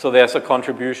negligible. So there's a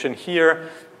contribution here.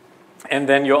 And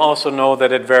then you also know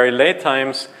that at very late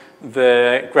times,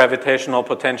 the gravitational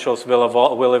potentials will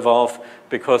evolve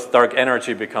because dark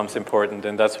energy becomes important.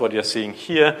 And that's what you're seeing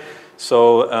here.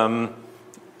 So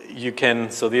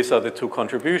so these are the two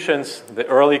contributions, the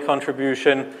early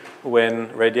contribution when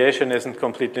radiation isn't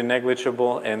completely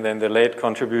negligible, and then the late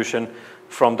contribution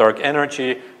from dark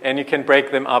energy, and you can break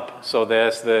them up. So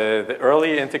there's the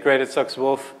early integrated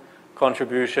Sachs-Wolf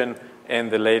contribution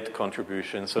and the late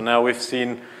contribution. So now we've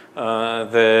seen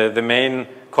the main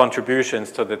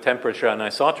contributions to the temperature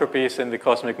anisotropies in the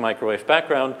cosmic microwave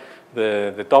background,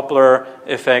 the Doppler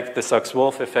effect, the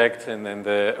Sachs-Wolf effect, and then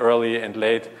the early and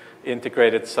late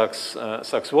integrated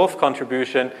Sachs-Wolf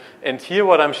contribution. And here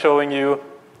what I'm showing you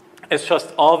is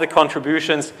just all the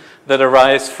contributions that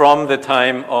arise from the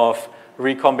time of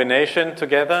recombination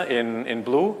together in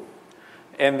blue,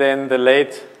 and then the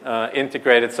late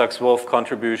integrated Sachs-Wolf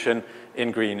contribution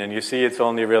in green. And you see it's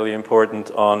only really important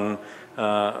on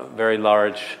very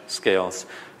large scales.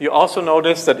 You also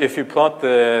notice that if you plot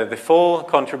the full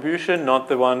contribution, not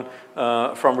the one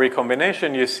from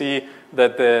recombination, you see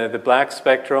that the black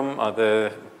spectrum,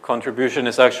 the contribution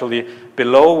is actually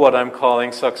below what I'm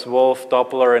calling Sachs-Wolf,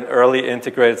 Doppler, and early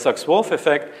integrated Sachs-Wolf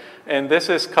effect. And this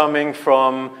is coming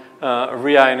from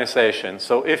reionization.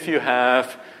 So if you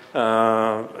have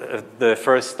the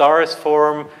first stars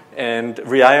form and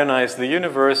reionize the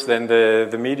universe, then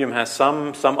the medium has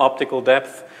some optical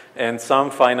depth and some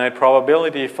finite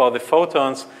probability for the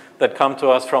photons that come to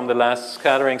us from the last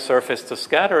scattering surface to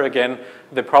scatter again.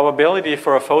 The probability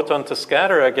for a photon to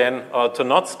scatter again, or to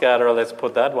not scatter, let's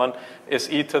put that one, is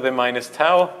e to the minus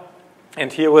tau.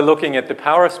 And here we're looking at the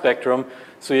power spectrum,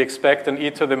 so you expect an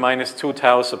e to the minus 2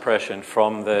 tau suppression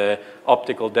from the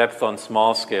optical depth on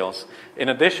small scales. In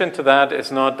addition to that,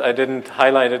 I didn't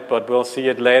highlight it, but we'll see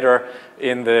it later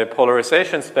in the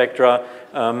polarization spectra,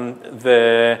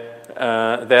 the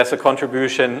there's a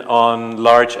contribution on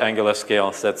large angular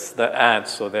scales. That's the add.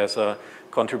 So there's a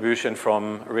contribution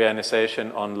from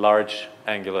reionization on large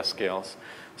angular scales.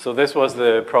 So this was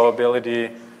the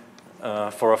probability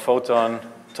for a photon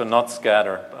to not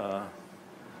scatter.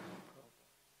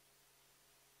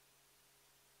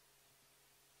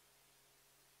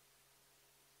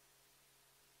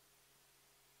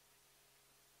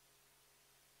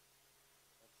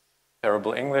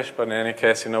 Terrible English, but in any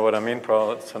case, you know what I mean,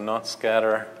 probably to not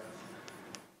scatter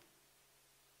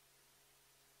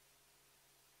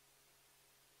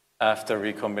after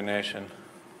recombination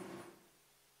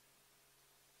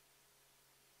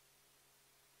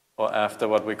or after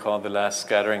what we call the last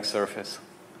scattering surface.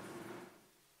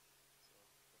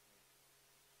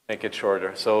 Make it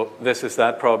shorter. So this is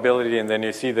that probability, and then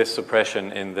you see this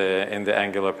suppression in the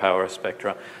angular power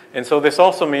spectra. And so this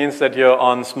also means that you're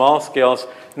on small scales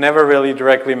never really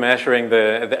directly measuring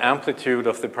the amplitude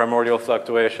of the primordial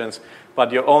fluctuations,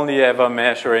 but you're only ever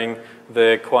measuring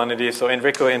the quantity. So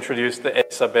Enrico introduced the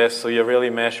A sub s, so you're really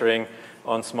measuring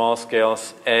on small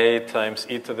scales A times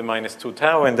e to the minus 2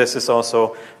 tau, and this is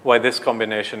also why this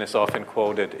combination is often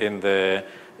quoted in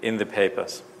the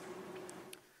papers.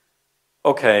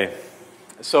 Okay,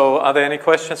 so are there any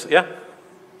questions? Yeah?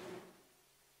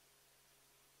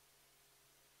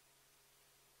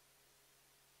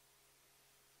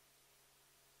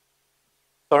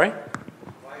 Sorry?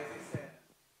 Why is it said?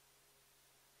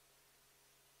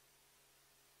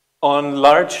 On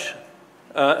large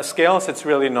scales, it's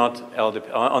really not L.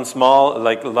 On small,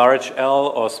 like large L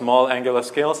or small angular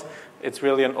scales, it's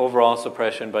really an overall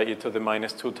suppression by e to the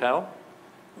minus 2 tau.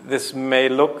 This may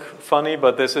look funny,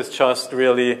 but this is just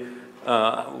really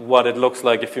what it looks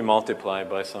like if you multiply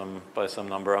by some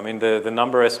number. I mean, the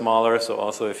number is smaller, so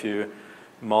also if you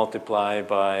multiply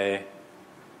by, I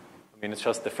mean, it's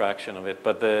just the fraction of it,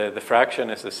 but the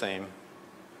fraction is the same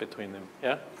between them.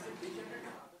 Yeah?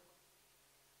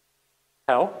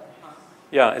 How?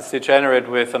 Yeah, it's degenerate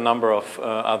with a number of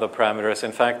other parameters.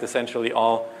 In fact, essentially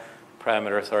all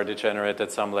parameters are degenerate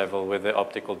at some level with the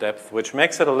optical depth, which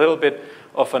makes it a little bit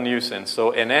of a nuisance. So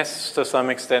NS, to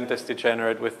some extent, is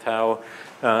degenerate with tau.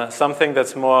 Something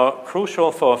that's more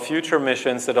crucial for future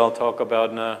missions that I'll talk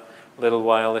about in a little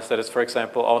while is that it's, for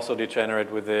example, also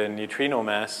degenerate with the neutrino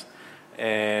mass.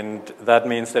 And that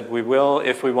means that we will,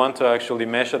 if we want to actually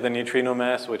measure the neutrino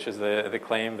mass, which is the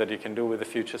claim that you can do with the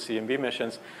future CMB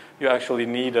missions, you actually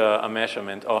need a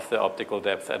measurement of the optical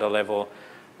depth at a level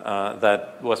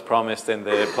that was promised in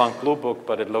the Planck Blue Book,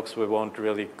 but it looks we won't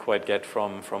really quite get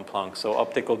from Planck. So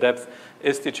optical depth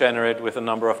is degenerate with a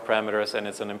number of parameters, and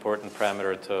it's an important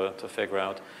parameter to figure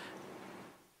out.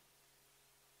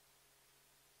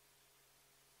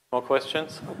 More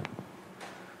questions?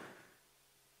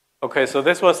 Okay, so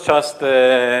this was just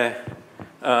the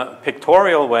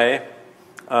pictorial way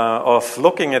of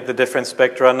looking at the different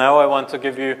spectra. Now I want to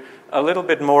give you a little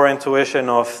bit more intuition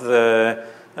of the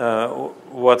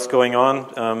what's going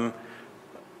on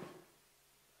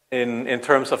in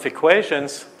terms of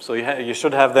equations. So you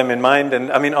should have them in mind.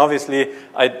 And I mean, obviously,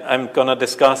 I'm going to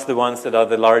discuss the ones that are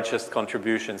the largest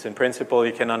contributions. In principle,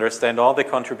 you can understand all the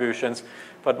contributions,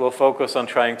 but we'll focus on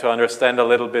trying to understand a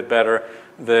little bit better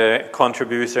the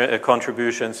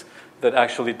contributions that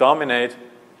actually dominate.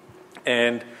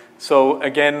 And so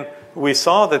again, we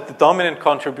saw that the dominant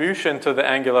contribution to the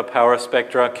angular power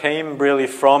spectra came really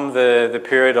from the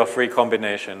period of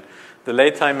recombination. The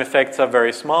late time effects are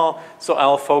very small, so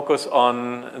I'll focus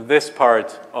on this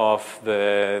part of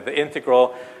the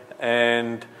integral,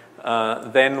 and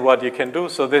then what you can do.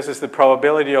 So this is the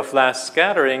probability of last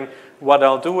scattering. What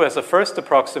I'll do as a first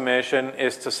approximation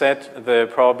is to set the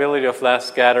probability of last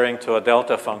scattering to a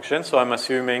delta function. So I'm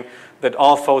assuming that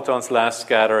all photons last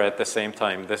scatter at the same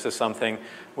time. This is something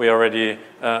we already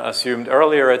assumed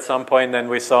earlier at some point, and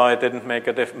we saw it didn't make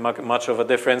much of a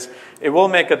difference. It will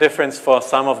make a difference for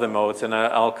some of the modes, and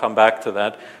I'll come back to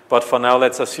that. But for now,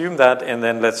 let's assume that, and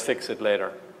then let's fix it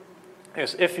later.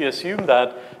 If you assume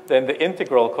that, then the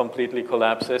integral completely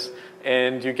collapses,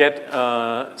 and you get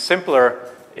simpler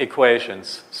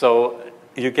equations. So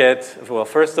you get, well,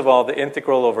 first of all, the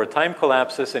integral over time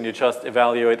collapses, and you just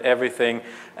evaluate everything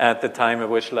at the time at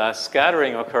which last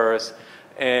scattering occurs.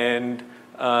 And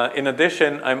in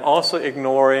addition, I'm also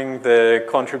ignoring the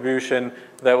contribution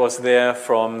that was there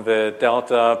from the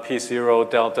delta P0,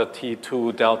 delta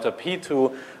T2, delta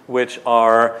P2, which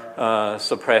are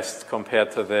suppressed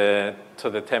compared to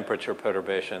the temperature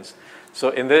perturbations. So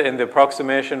in the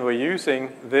approximation we're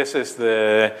using, this is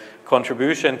the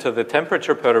contribution to the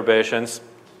temperature perturbations.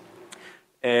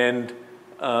 And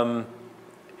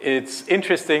it's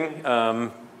interesting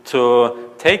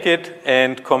to take it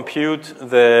and compute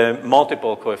the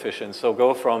multiple coefficients. So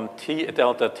go from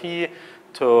delta t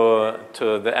to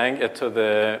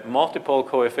the multiple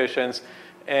coefficients.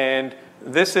 And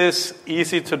this is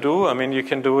easy to do. I mean, you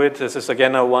can do it. This is,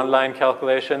 again, a one-line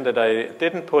calculation that I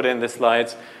didn't put in the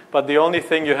slides. But the only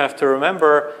thing you have to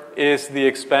remember is the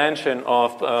expansion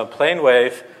of plane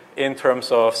wave in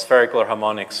terms of spherical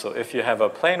harmonics. So if you have a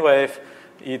plane wave,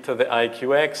 e to the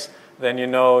iqx, then you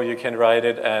know you can write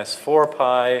it as 4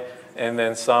 pi and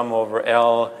then sum over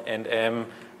L and m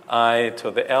I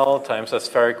to the L times a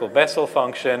spherical Bessel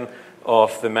function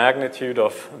of the magnitude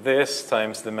of this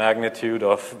times the magnitude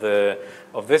of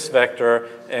this vector,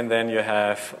 and then you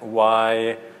have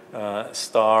y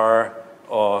star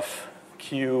of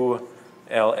q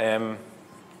lm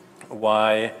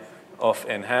y of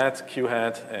n hat, q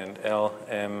hat, and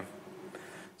lm.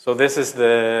 So this is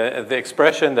the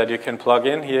expression that you can plug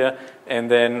in here, and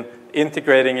then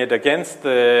integrating it against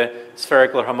the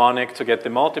spherical harmonic to get the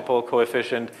multiple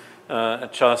coefficient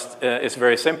is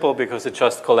very simple because it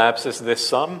just collapses this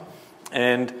sum,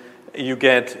 and you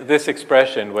get this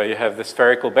expression where you have the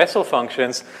spherical Bessel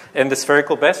functions, and the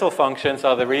spherical Bessel functions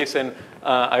are the reason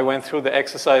I went through the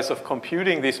exercise of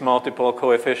computing these multiple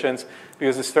coefficients,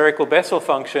 because the spherical Bessel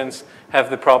functions have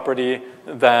the property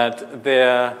that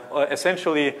they're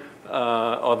essentially,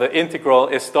 or the integral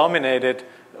is dominated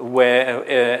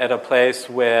at a place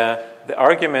where the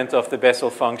argument of the Bessel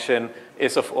function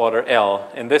is of order L.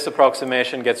 And this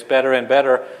approximation gets better and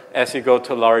better as you go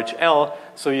to large L.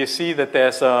 So you see that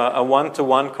there's a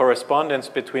one-to-one correspondence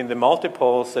between the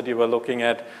multipoles that you were looking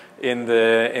at in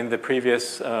the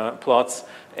previous plots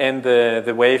and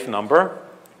the wave number.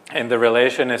 And the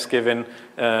relation is given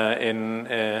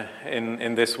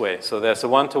in this way. So there's a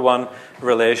one-to-one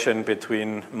relation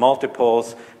between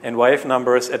multipoles and wave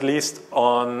numbers, at least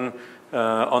on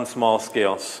small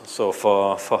scales, so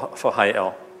for high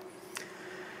L.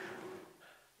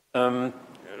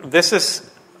 This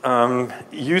is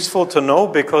useful to know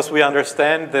because we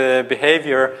understand the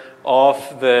behavior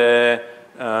of the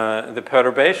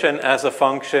perturbation as a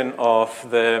function of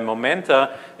the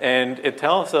momenta, and it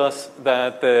tells us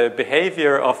that the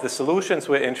behavior of the solutions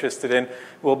we're interested in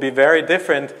will be very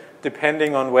different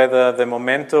depending on whether the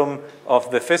momentum of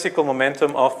the physical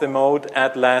momentum of the mode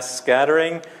at last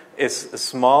scattering is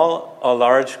small or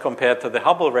large compared to the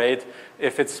Hubble rate.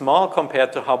 If it's small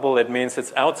compared to Hubble, it means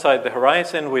it's outside the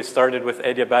horizon. We started with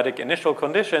adiabatic initial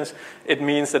conditions. It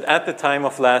means that at the time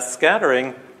of last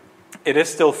scattering, it is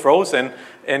still frozen,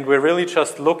 and we're really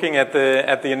just looking at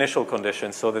the initial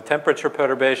conditions. So the temperature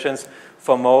perturbations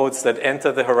for modes that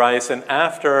enter the horizon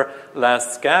after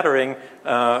last scattering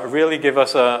really give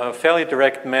us a fairly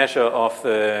direct measure of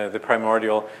the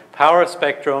primordial power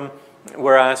spectrum,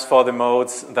 whereas for the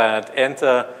modes that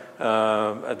enter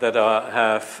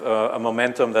have a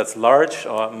momentum that's large,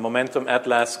 or momentum at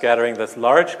last scattering that's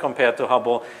large compared to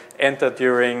Hubble, enter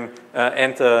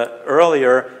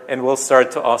earlier and will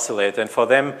start to oscillate. And for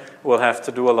them, we'll have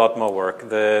to do a lot more work.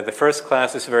 The first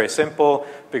class is very simple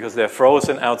because they're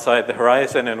frozen outside the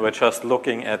horizon, and we're just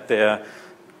looking at their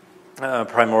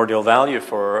primordial value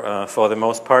for the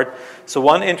most part. So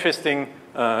one interesting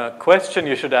question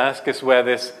you should ask is where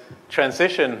this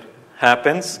transition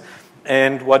happens.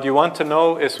 And what you want to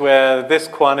know is where this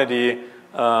quantity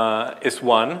is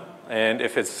 1. And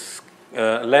if it's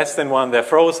less than 1, they're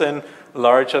frozen.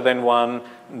 Larger than 1,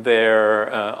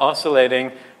 they're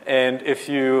oscillating. And if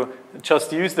you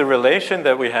just use the relation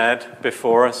that we had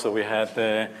before, so we had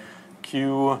the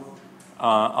Q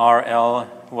RL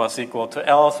was equal to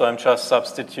L. So I'm just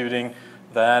substituting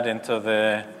that into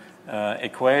the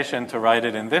equation to write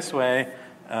it in this way.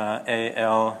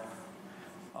 AL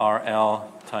RL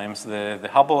times the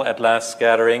Hubble at last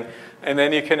scattering. And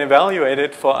then you can evaluate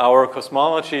it for our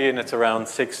cosmology, and it's around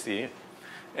 60.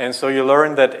 And so you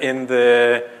learn that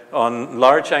on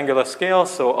large angular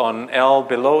scales, so on L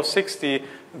below 60,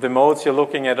 the modes you're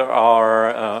looking at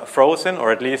are frozen,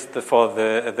 or at least for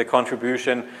the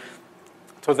contribution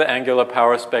to the angular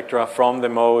power spectra from the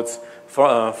modes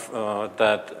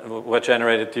that were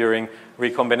generated during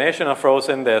recombination are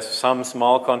frozen. There's some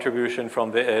small contribution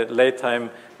from the late-time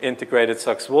integrated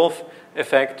Sachs-Wolf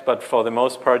effect, but for the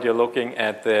most part, you're looking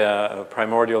at the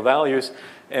primordial values.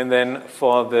 And then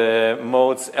for the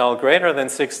modes L greater than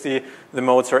 60, the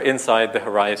modes are inside the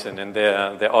horizon, and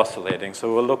they're oscillating.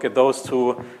 So we'll look at those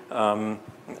two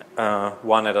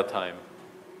one at a time.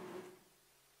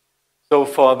 So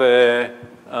for the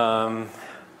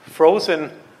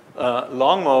frozen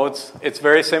long modes, it's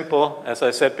very simple, as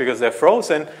I said, because they're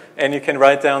frozen, and you can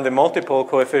write down the multiple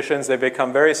coefficients. They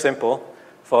become very simple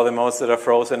for the modes that are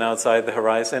frozen outside the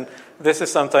horizon. This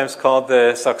is sometimes called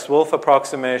the Sachs-Wolf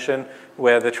approximation,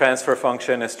 where the transfer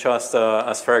function is just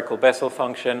a spherical Bessel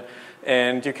function.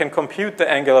 And you can compute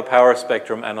the angular power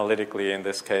spectrum analytically in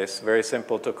this case. Very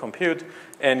simple to compute.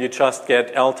 And you just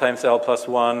get L times L plus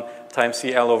 1 times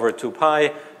CL over 2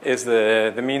 pi is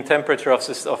the mean temperature of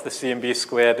the CMB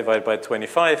square divided by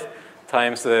 25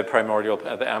 times the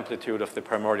amplitude of the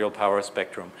primordial power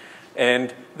spectrum.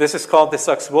 And this is called the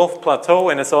Sachs-Wolf plateau,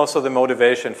 and it's also the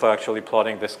motivation for actually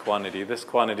plotting this quantity. This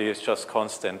quantity is just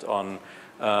constant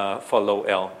for low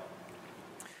L.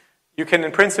 You can,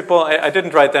 in principle, I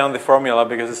didn't write down the formula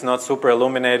because it's not super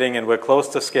illuminating and we're close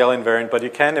to scale invariant, but you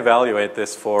can evaluate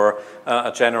this for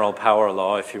a general power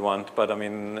law if you want. But I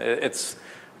mean, it's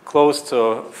close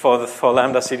to, for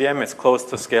lambda CDM, it's close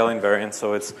to scale invariant,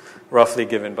 so it's roughly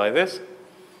given by this.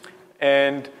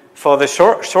 And for the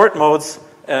short modes,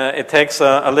 it takes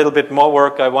a little bit more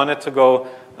work. I wanted to go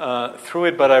through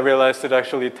it, but I realized it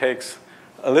actually takes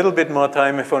a little bit more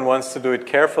time if one wants to do it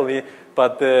carefully.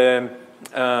 But the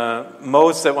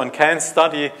modes that one can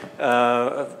study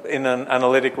in an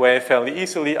analytic way fairly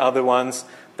easily are the ones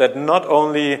that not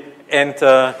only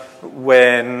enter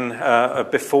when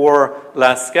before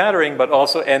last scattering, but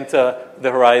also enter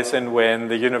the horizon when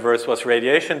the universe was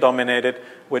radiation dominated,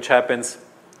 which happens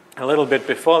a little bit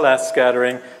before last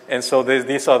scattering. And so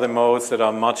these are the modes that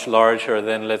are much larger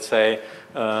than, let's say,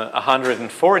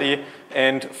 140.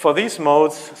 And for these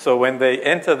modes, so when they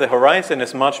enter the horizon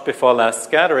is much before last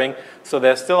scattering, so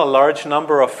there's still a large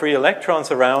number of free electrons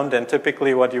around, and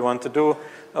typically what you want to do,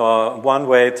 one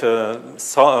way to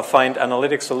find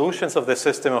analytic solutions of the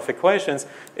system of equations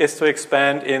is to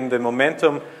expand in the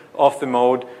momentum of the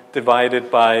mode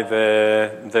divided by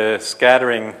the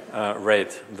scattering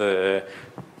rate. The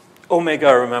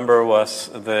omega, remember, was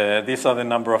these are the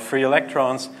number of free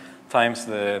electrons times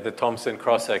the Thomson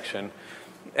cross-section.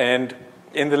 And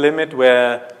in the limit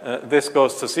where this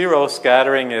goes to 0,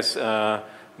 scattering is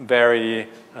very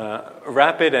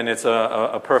rapid and it's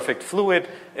a perfect fluid.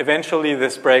 Eventually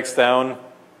this breaks down,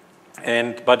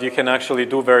 but you can actually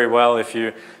do very well if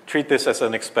you treat this as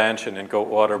an expansion and go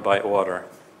order by order.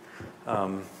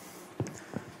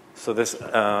 So this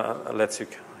lets you,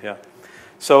 yeah.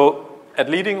 So at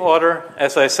leading order,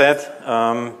 as I said,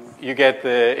 you get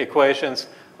the equations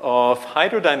of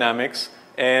hydrodynamics,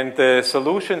 and the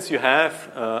solutions you have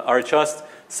are just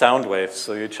sound waves.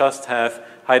 So you just have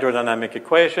hydrodynamic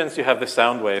equations. You have the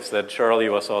sound waves that Shirley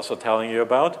was also telling you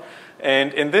about.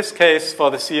 And in this case,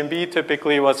 for the CMB,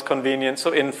 typically what's convenient,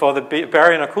 so for the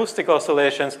baryon acoustic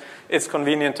oscillations, it's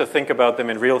convenient to think about them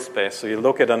in real space. So you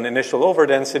look at an initial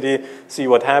overdensity, see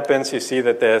what happens. You see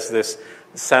that there's this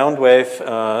sound wave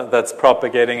that's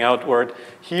propagating outward.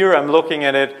 Here I'm looking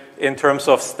at it in terms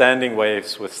of standing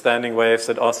waves, with standing waves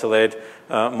that oscillate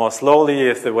more slowly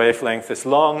if the wavelength is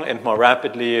long and more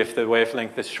rapidly if the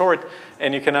wavelength is short.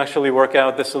 And you can actually work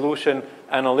out the solution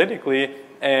analytically.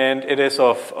 And it is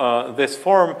of this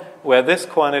form where this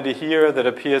quantity here that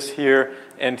appears here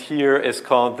and here is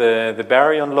called the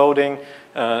baryon loading.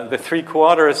 The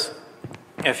 3/4,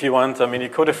 if you want, I mean, you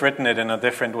could have written it in a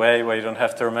different way where you don't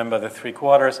have to remember the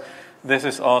 3/4. This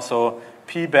is also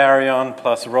p baryon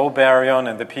plus rho baryon,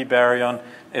 and the p baryon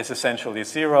is essentially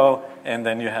 0. And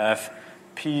then you have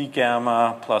p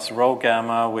gamma plus rho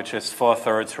gamma, which is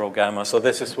 4/3 rho gamma. So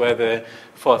this is where the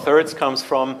 4/3 comes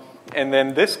from. And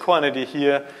then this quantity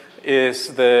here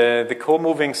is the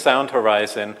co-moving sound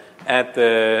horizon at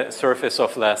the surface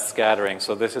of last scattering.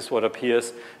 So this is what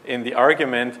appears in the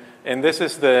argument. And this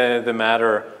is the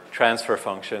matter transfer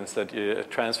function that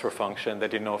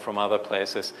you know from other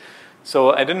places.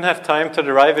 So I didn't have time to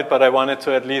derive it, but I wanted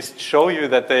to at least show you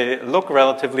that they look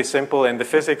relatively simple. In the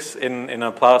physics in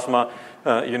a plasma,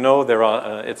 you know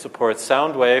it supports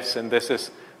sound waves, and this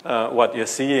is what you're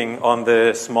seeing on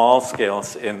the small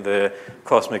scales in the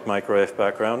cosmic microwave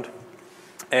background.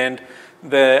 And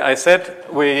I said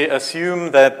we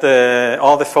assume that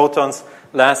all the photons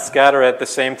last scatter at the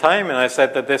same time, and I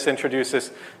said that this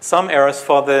introduces some errors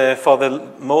for the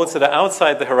modes that are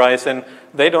outside the horizon.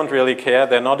 They don't really care.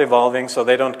 They're not evolving, so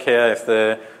they don't care if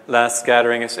the last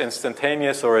scattering is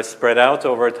instantaneous or is spread out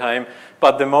over time.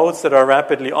 But the modes that are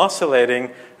rapidly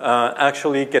oscillating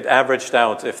actually get averaged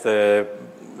out if the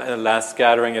last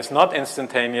scattering is not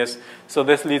instantaneous. So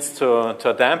this leads to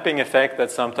a damping effect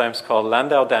that's sometimes called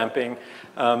Landau damping.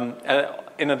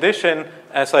 In addition,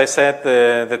 as I said,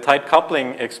 the tight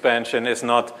coupling expansion is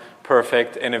not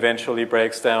perfect and eventually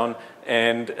breaks down.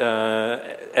 And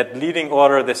at leading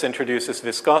order, this introduces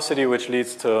viscosity, which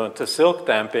leads to silk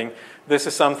damping. This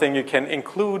is something you can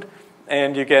include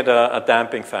and you get a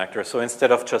damping factor. So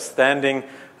instead of just standing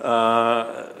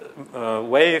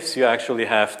waves, you actually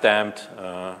have damped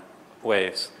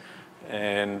waves.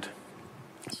 And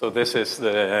so this is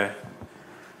the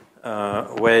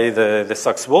way the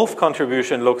Sachs-Wolf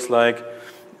contribution looks like.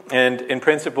 And in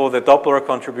principle, the Doppler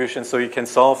contribution, so you can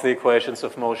solve the equations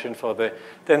of motion for the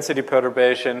density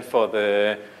perturbation, for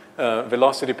the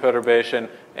velocity perturbation,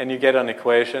 and you get an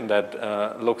equation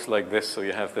that looks like this. So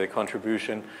you have the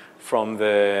contribution from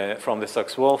the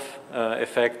Sachs-Wolf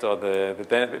effect, or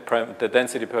the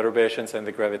density perturbations and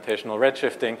the gravitational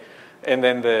redshifting, and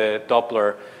then the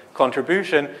Doppler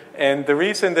contribution. And the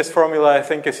reason this formula, I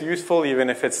think, is useful, even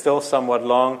if it's still somewhat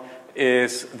long,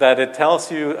 is that it tells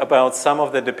you about some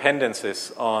of the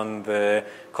dependencies on the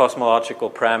cosmological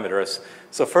parameters.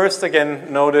 So first,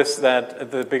 again, notice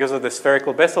that because of the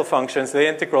spherical Bessel functions, the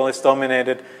integral is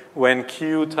dominated when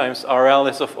Q times RL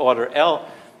is of order L.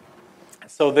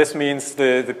 So this means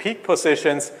the peak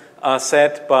positions are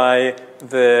set by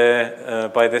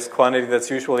this quantity that's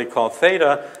usually called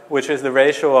theta, which is the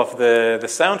ratio of the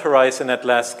sound horizon at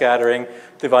last scattering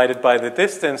divided by the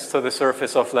distance to the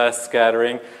surface of last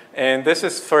scattering. And this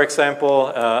is, for example,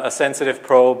 a sensitive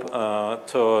probe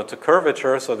to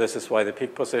curvature. So this is why the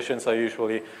peak positions are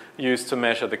usually used to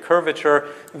measure the curvature.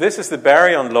 This is the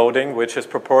baryon loading, which is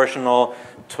proportional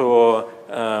to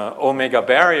omega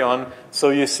baryon. So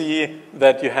you see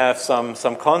that you have some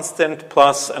constant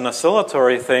plus an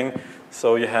oscillatory thing.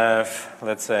 So you have,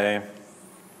 let's say,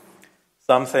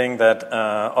 something that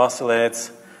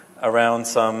oscillates around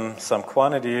some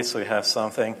quantity. So you have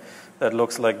something that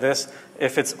looks like this.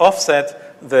 If it's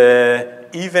offset, the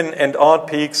even and odd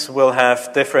peaks will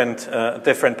have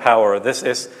different power.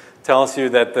 This tells you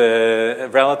that the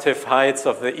relative heights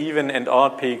of the even and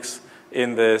odd peaks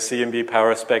in the CMB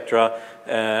power spectra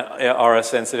are a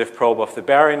sensitive probe of the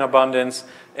baryon abundance.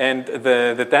 And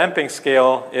the damping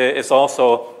scale is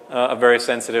also a very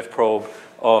sensitive probe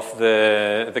of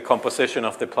the composition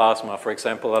of the plasma. For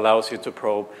example, allows you to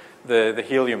probe the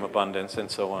helium abundance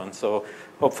and so on. So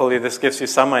hopefully this gives you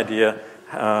some idea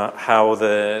how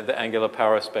the angular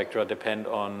power spectra depend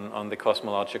on the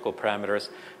cosmological parameters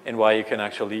and why you can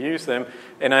actually use them.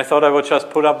 And I thought I would just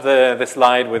put up the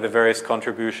slide with the various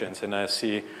contributions, and I'll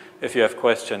see if you have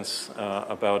questions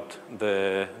about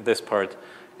this part.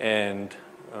 And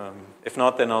if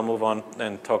not, then I'll move on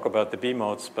and talk about the B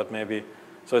modes, but maybe,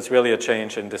 so it's really a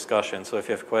change in discussion. So if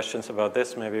you have questions about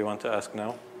this, maybe you want to ask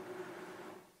now.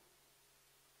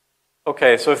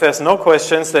 Okay, so if there's no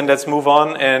questions, then let's move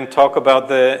on and talk about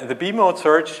the B mode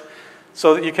search.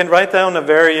 So you can write down a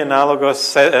very analogous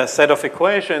set of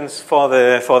equations for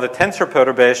the tensor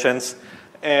perturbations,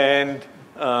 and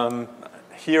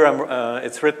here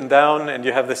it's written down, and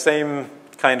you have the same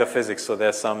kind of physics. So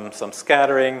there's some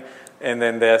scattering, and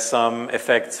then there's some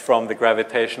effects from the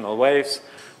gravitational waves.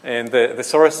 And the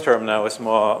source term now is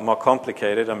more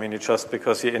complicated. I mean,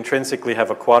 because you intrinsically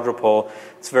have a quadrupole,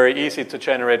 it's very easy to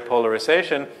generate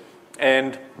polarization.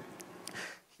 And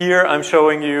here I'm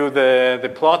showing you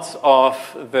the plots of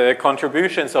the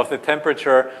contributions of the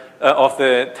temperature of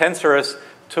the tensors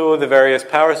to the various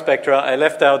power spectra. I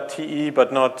left out TE,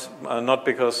 but not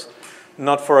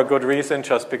for a good reason,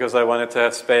 just because I wanted to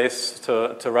have space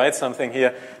to write something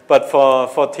here. But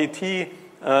for TT,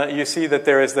 you see that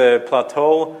there is the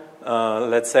plateau,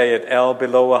 let's say at L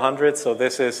below 100. So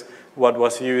this is what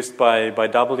was used by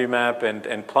WMAP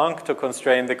and Planck to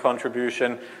constrain the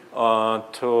contribution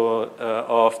of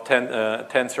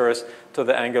tensors to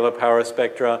the angular power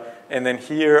spectra. And then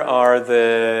here are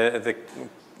the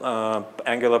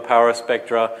angular power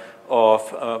spectra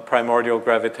of primordial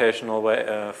gravitational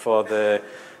for the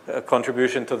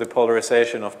contribution to the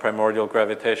polarization of primordial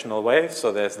gravitational waves.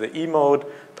 So there's the E mode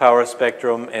power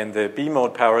spectrum and the B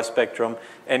mode power spectrum.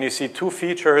 And you see two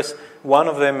features. One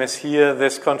of them is here,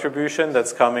 this contribution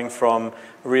that's coming from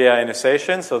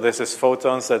reionization. So this is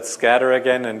photons that scatter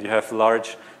again, and you have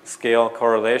large scale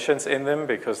correlations in them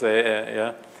because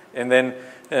they, And then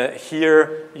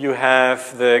here you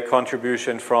have the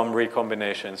contribution from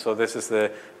recombination. So this is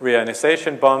the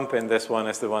reionization bump, and this one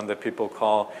is the one that people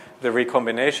call the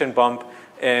recombination bump.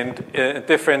 And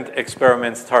different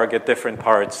experiments target different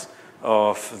parts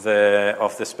of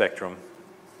the spectrum.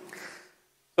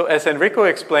 So as Enrico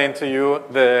explained to you,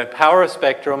 the power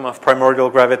spectrum of primordial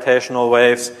gravitational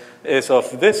waves is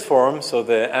of this form. So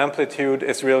the amplitude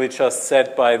is really just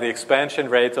set by the expansion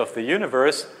rate of the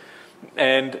universe.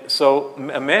 And so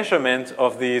a measurement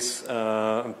of these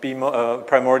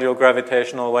primordial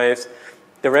gravitational waves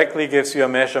directly gives you a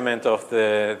measurement of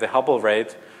the Hubble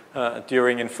rate.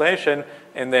 during inflation.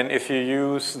 And then if you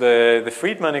use the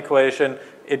Friedman equation,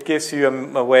 it gives you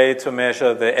a way to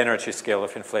measure the energy scale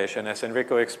of inflation. As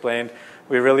Enrico explained,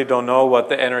 we really don't know what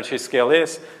the energy scale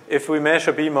is. If we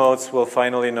measure B modes, we'll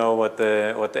finally know what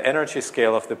the energy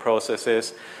scale of the process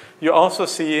is. You also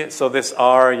see, so this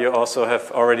R you also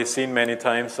have already seen many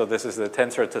times, so this is the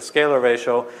tensor to scalar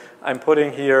ratio. I'm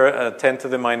putting here 10 to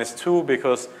the minus 2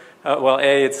 because well,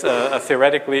 it's a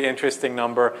theoretically interesting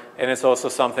number, and it's also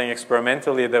something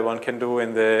experimentally that one can do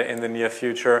in the near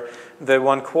future. The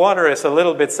 1/4 is a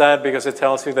little bit sad because it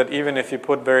tells you that even if you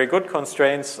put very good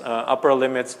constraints, upper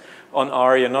limits on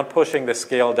R, you're not pushing the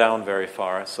scale down very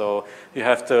far. So you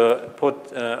have to put,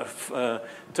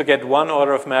 to get 1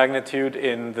 order of magnitude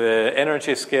in the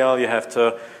energy scale, you have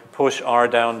to push R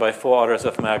down by 4 orders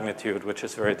of magnitude, which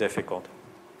is very difficult.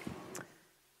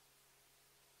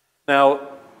 Now,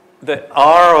 the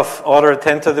R of order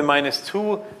 10 to the minus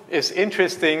 2 is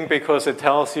interesting because it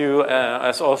tells you,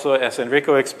 as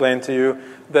Enrico explained to you,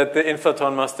 that the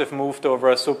inflaton must have moved over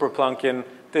a super-Planckian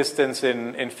distance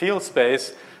in field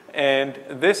space. And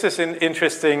this is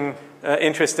interesting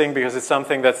because it's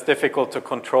something that's difficult to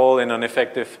control in an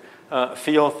effective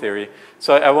field theory.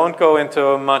 So I won't go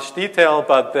into much detail,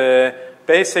 but the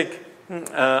basic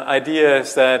idea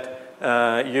is that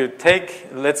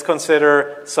let's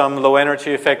consider some low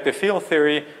energy effective field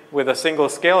theory with a single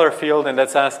scalar field, and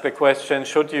let's ask the question,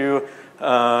 should you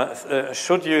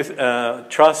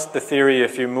trust the theory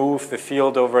if you move the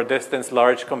field over a distance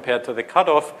large compared to the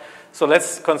cutoff? So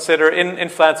let's consider in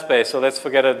flat space, so let's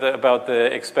forget about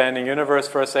the expanding universe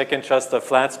for a second, just a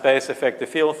flat space effective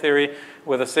field theory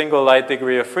with a single light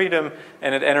degree of freedom,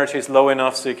 and at energies low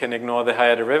enough so you can ignore the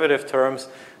higher derivative terms.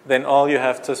 Then all you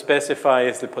have to specify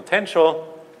is the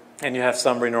potential, and you have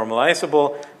some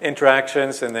renormalizable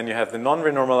interactions, and then you have the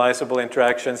non-renormalizable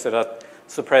interactions that are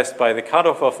suppressed by the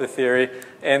cutoff of the theory,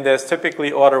 and there's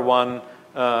typically order 1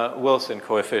 Wilson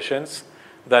coefficients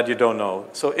that you don't know.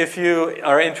 So if you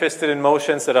are interested in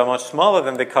motions that are much smaller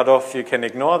than the cutoff, you can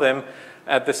ignore them.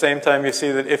 At the same time, you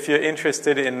see that if you're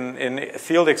interested in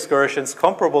field excursions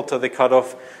comparable to the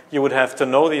cutoff, you would have to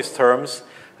know these terms.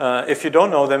 If you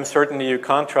don't know them, certainly you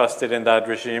can't trust it in that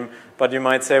regime, but you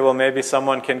might say, well, maybe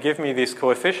someone can give me these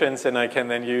coefficients and I can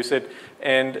then use it.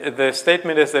 And the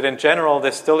statement is that in general,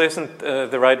 this still isn't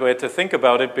the right way to think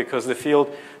about it, because the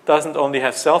field doesn't only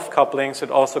have self-couplings,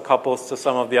 it also couples to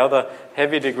some of the other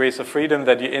heavy degrees of freedom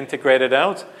that you integrated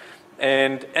out.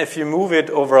 And if you move it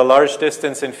over a large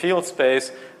distance in field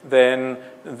space, then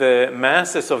the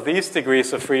masses of these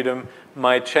degrees of freedom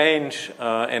might change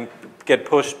and get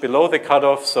pushed below the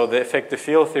cutoff, so the effective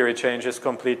field theory changes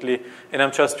completely. And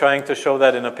I'm just trying to show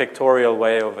that in a pictorial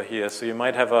way over here. So you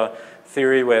might have a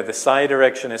theory where the psi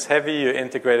direction is heavy, you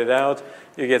integrate it out,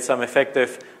 you get some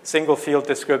effective single field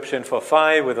description for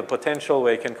phi with a potential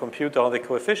where you can compute all the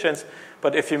coefficients.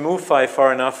 But if you move phi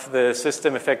far enough, the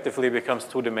system effectively becomes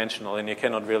two-dimensional and you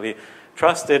cannot really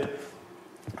trust it.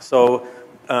 So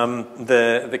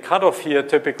the cutoff here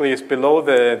typically is below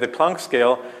the Planck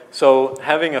scale. So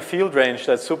having a field range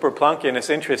that's super Planckian is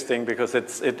interesting because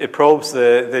it probes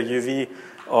the UV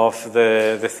of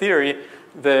the theory.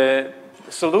 The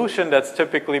solution that's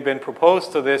typically been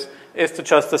proposed to this is to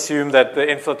just assume that the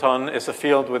inflaton is a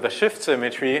field with a shift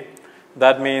symmetry.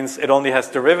 That means it only has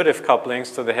derivative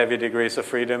couplings to the heavy degrees of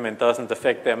freedom and doesn't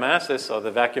affect their masses, or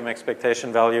the vacuum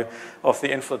expectation value of the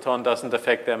inflaton doesn't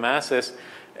affect their masses.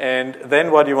 And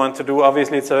then what you want to do,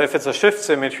 obviously, if it's a shift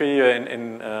symmetry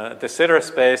in de Sitter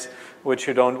space, which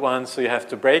you don't want, so you have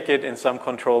to break it in some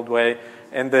controlled way.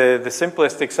 And the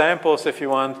simplest examples, if you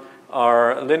want,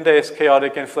 are Linde's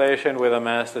chaotic inflation with a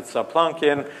mass that's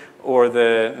sub-Planckian, or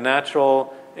the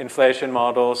natural inflation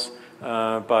models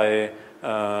by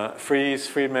Fries,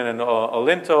 Friedman, and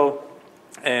Olinto.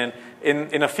 And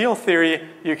in a field theory,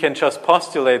 you can just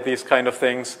postulate these kind of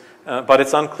things, but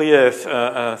it's unclear if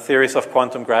theories of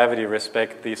quantum gravity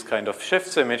respect these kind of shift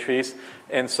symmetries.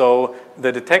 And so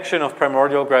the detection of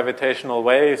primordial gravitational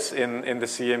waves in the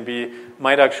CMB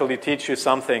might actually teach you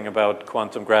something about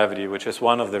quantum gravity, which is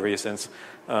one of the reasons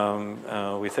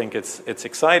we think it's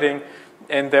exciting.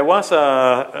 And there was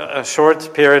a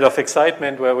short period of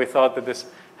excitement where we thought that this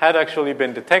had actually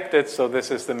been detected. So this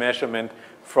is the measurement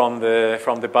from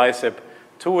the bicep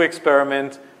 2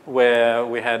 experiment, where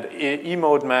we had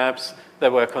E-mode maps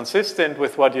that were consistent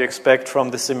with what you expect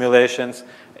from the simulations,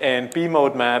 and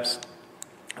B-mode maps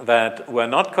that were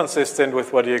not consistent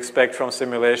with what you expect from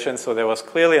simulations. So there was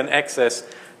clearly an excess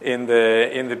in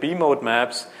the B-mode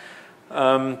maps.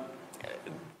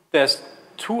 There's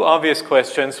two obvious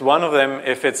questions. One of them,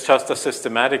 if it's just a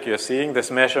systematic you're seeing,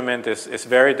 this measurement is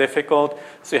very difficult.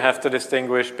 So you have to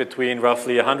distinguish between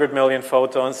roughly 100 million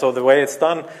photons. So the way it's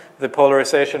done, the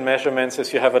polarization measurements,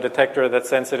 is you have a detector that's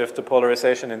sensitive to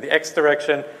polarization in the x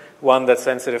direction, one that's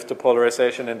sensitive to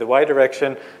polarization in the y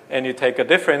direction, and you take a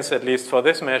difference, at least for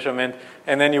this measurement,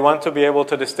 and then you want to be able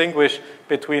to distinguish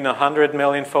between 100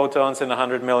 million photons and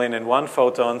 100 million and 1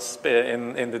 photons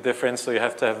in the difference. So you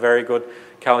have to have very good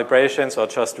calibrations or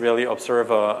just really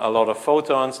observe a lot of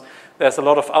photons. There's a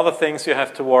lot of other things you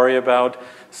have to worry about.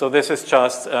 So this is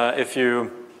just if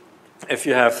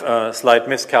you have a slight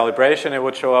miscalibration, it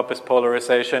would show up as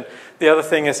polarization. The other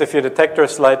thing is if your detector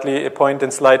point in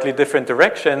slightly different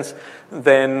directions,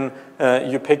 then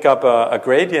you pick up a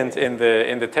gradient in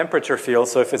the temperature field.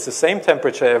 So if it's the same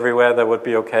temperature everywhere, that would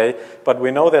be okay. But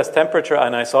we know there's temperature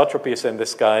anisotropies in the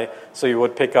sky, so you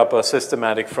would pick up a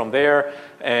systematic from there.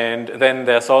 And then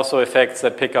there's also effects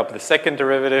that pick up the second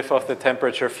derivative of the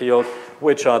temperature field,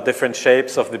 which are different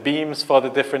shapes of the beams for the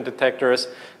different detectors,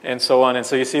 and so on. And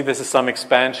so you see this is some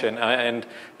expansion. And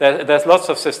there's lots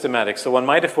of systematics. So one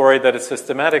might have worried that it's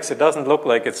systematics. It doesn't look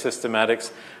like it's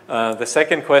systematics. The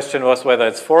second question was whether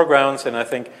it's foregrounds, and I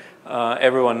think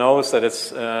everyone knows that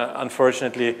it's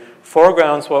unfortunately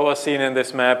foregrounds what was seen in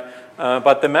this map.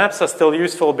 But the maps are still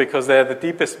useful because they're the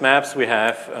deepest maps we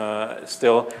have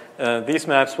still. These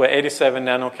maps were 87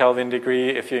 nanokelvin degree.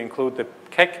 If you include the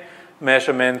Keck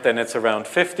measurement, then it's around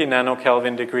 50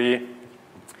 nanokelvin degree.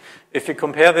 If you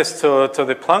compare this to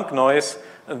the Planck noise,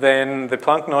 then the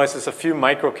Planck noise is a few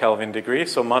microkelvin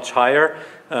degrees, so much higher.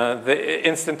 The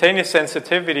instantaneous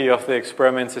sensitivity of the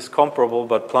experiments is comparable,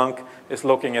 but Planck is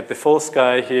looking at the full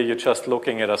sky. Here you're just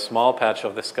looking at a small patch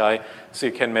of the sky, so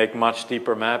you can make much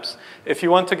deeper maps. If you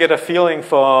want to get a feeling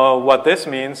for what this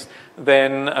means,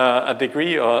 then a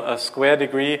degree or a square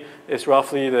degree is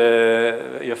roughly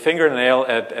your fingernail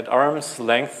at arm's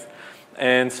length.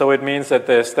 And so it means that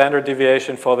the standard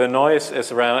deviation for the noise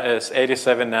is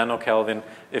 87 nanokelvin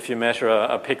if you measure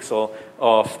a pixel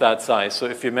of that size. So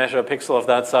if you measure a pixel of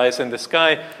that size in the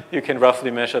sky, you can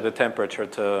roughly measure the temperature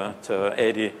to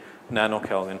 80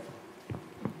 nanokelvin.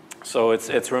 So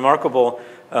it's remarkable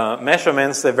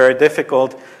measurements. They're very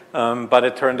difficult, but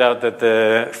it turned out that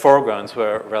the foregrounds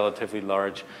were relatively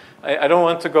large. I don't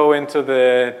want to go into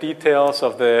the details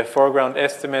of the foreground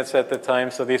estimates at the time.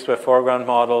 So these were foreground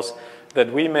models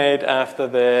that we made after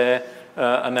the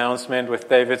announcement with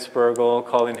David Spergel,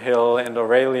 Colin Hill, and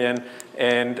Aurelian.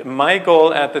 And my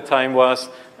goal at the time was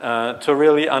to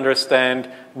really understand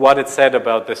what it said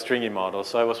about the stringy models.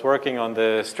 So I was working on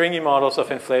the stringy models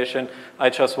of inflation. I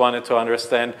just wanted to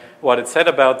understand what it said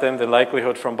about them. The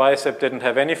likelihood from BICEP didn't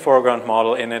have any foreground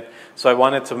model in it. So I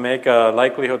wanted to make a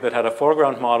likelihood that had a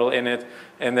foreground model in it.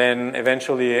 And then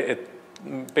eventually it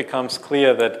becomes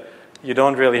clear that you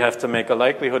don't really have to make a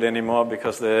likelihood anymore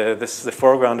because the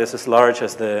foreground is as large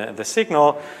as the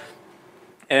signal.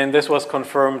 And this was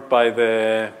confirmed by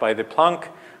the Planck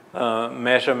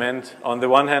measurement. On the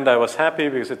one hand, I was happy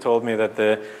because it told me that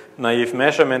the naive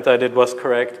measurement I did was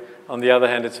correct. On the other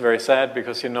hand, it's very sad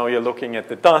because you know you're looking at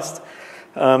the dust.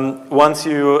 Once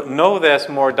you know there's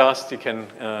more dust, you can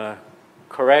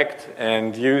correct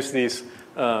and use these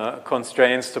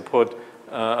constraints to put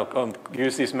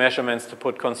use these measurements to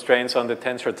put constraints on the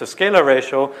tensor to scalar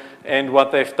ratio. And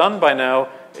what they've done by now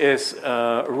is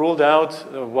ruled out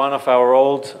one of our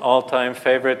old all-time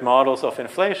favorite models of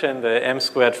inflation, the m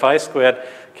squared phi squared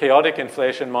chaotic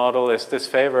inflation model is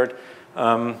disfavored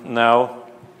now.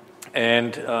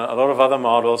 And a lot of other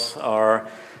models are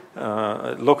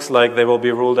it looks like they will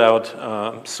be ruled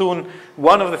out soon.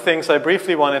 One of the things I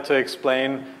briefly wanted to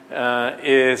explain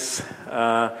is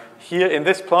here in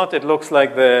this plot, it looks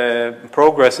like the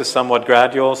progress is somewhat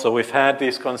gradual. So we've had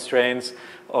these constraints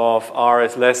of R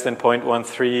is less than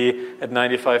 0.13 at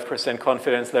 95%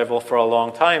 confidence level for a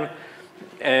long time.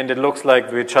 And it looks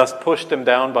like we just pushed them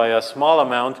down by a small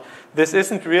amount. This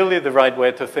isn't really the right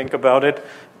way to think about it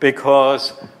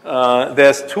because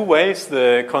there's two ways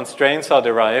the constraints are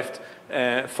derived.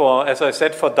 As I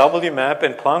said, for WMAP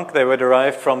and Planck, they were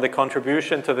derived from the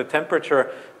contribution to the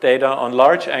temperature data on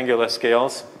large angular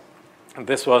scales. And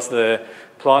this was the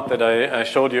plot that I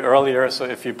showed you earlier. So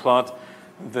if you plot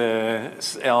the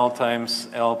L times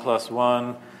L plus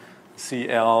 1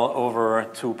 CL over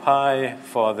 2 pi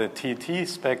for the TT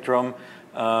spectrum,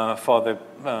 for the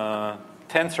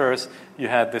tensors, you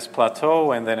had this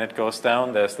plateau, and then it goes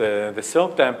down. There's the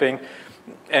silk damping.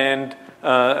 And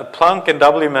Planck and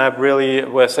WMAP really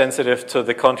were sensitive to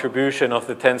the contribution of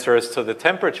the tensors to the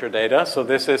temperature data. So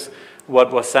this is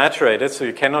what was saturated. So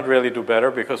you cannot really do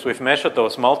better because we've measured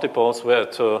those multiples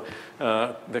to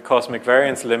the cosmic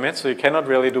variance limit. So you cannot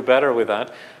really do better with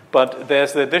that. But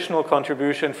there's the additional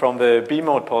contribution from the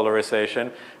B-mode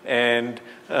polarization. And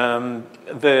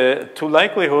the two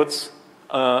likelihoods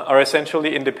are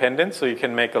essentially independent. So you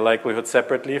can make a likelihood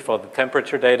separately for the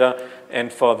temperature data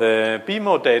and for the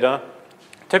B-mode data.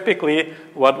 Typically,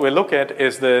 what we look at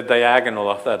is the diagonal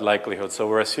of that likelihood. So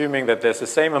we're assuming that there's the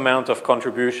same amount of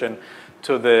contribution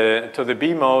to the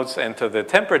B modes and to the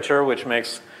temperature, which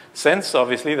makes sense.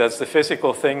 Obviously, that's the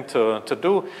physical thing to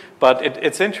do. But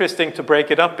it's interesting to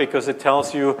break it up because it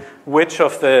tells you which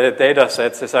of the data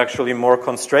sets is actually more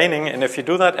constraining. And if you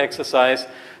do that exercise,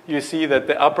 you see that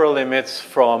the upper limits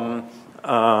from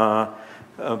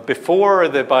before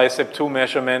the BICEP2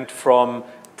 measurement from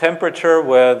temperature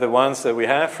were the ones that we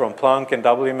have from Planck and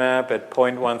WMAP at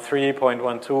 0.13,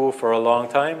 0.12 for a long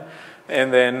time.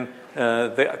 And then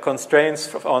the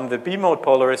constraints on the B-mode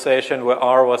polarization where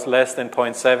R was less than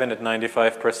 0.7 at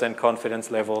 95% confidence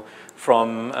level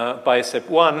from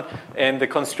BICEP1. And the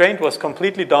constraint was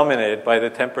completely dominated by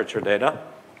the temperature data.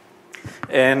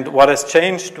 And what has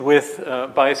changed with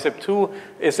BICEP2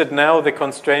 is that now the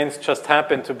constraints just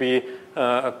happen to be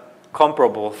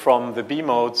comparable from the B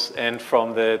modes and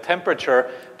from the temperature,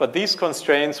 but these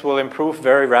constraints will improve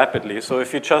very rapidly. So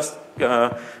if you just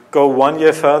go 1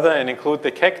 year further and include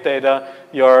the Keck data,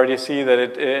 you already see that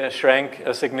it shrank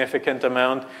a significant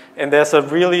amount. And there's a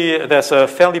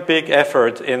fairly big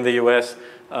effort in the US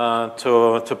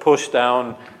to push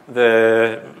down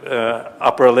the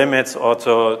upper limits or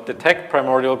to detect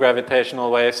primordial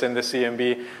gravitational waves in the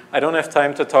CMB. I don't have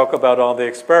time to talk about all the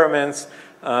experiments.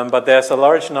 But there's a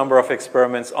large number of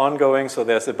experiments ongoing. So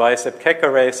there's a BICEP Keck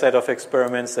array set of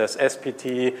experiments. There's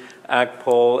SPT,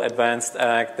 ACT-POL, Advanced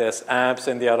ACT. There's ABS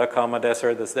in the Atacama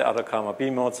Desert. There's the Atacama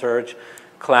B-mode search.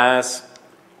 CLASS.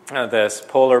 There's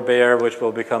Polar Bear, which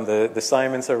will become the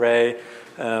Simons array.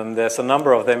 There's a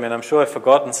number of them, and I'm sure I've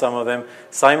forgotten some of them.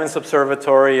 Simons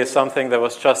Observatory is something that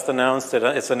was just announced.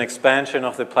 It's an expansion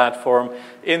of the platform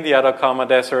in the Atacama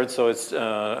Desert. So it's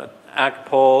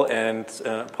ACT-POL and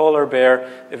Polar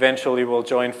Bear eventually will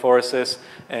join forces,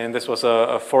 and this was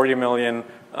a 40 million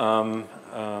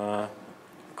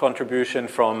contribution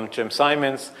from Jim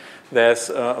Simons. There's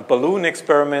balloon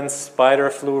experiments. Spider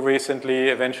flew recently.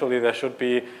 Eventually there should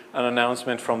be an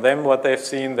announcement from them what they've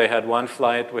seen. They had one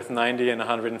flight with 90 and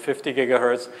 150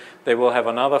 gigahertz. They will have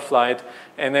another flight.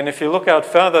 And then if you look out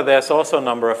further, there's also a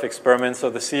number of experiments. So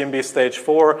the CMB stage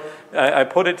 4, I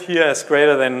put it here as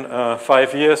greater than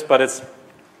 5 years, but it's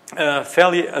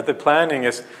the planning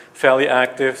is fairly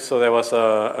active. So there was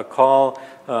a call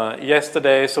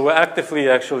yesterday. So we're actively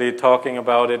actually talking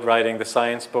about it, writing the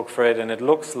science book for it, and it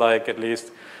looks like at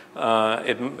least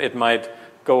it might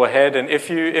go ahead. And if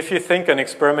you think an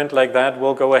experiment like that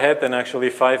will go ahead, then actually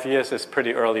 5 years is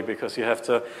pretty early because you have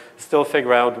to still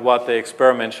figure out what the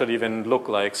experiment should even look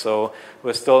like. So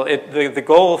we're still the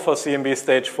goal for CMB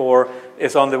stage 4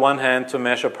 is on the one hand to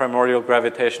measure primordial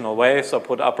gravitational waves or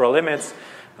put upper limits.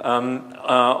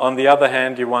 On the other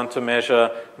hand, you want to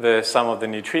measure the sum of the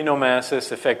neutrino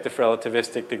masses, effective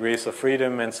relativistic degrees of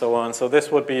freedom, and so on. So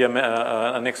this would be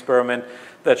an experiment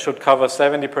that should cover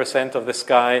 70% of the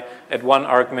sky at 1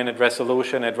 arc-minute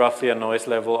resolution at roughly a noise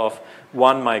level of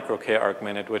 1 micro-K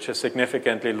arc-minute, which is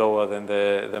significantly lower than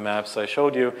the maps I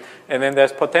showed you. And then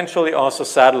there's potentially also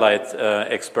satellite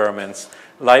experiments.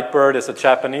 Lightbird is a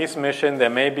Japanese mission.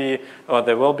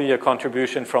 There will be a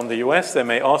contribution from the US. There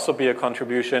may also be a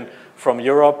contribution from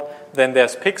Europe. Then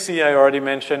there's Pixie, I already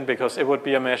mentioned, because it would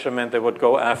be a measurement that would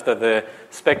go after the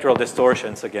spectral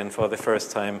distortions again for the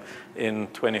first time in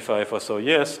 25 or so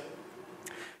years.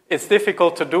 It's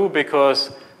difficult to do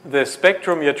because the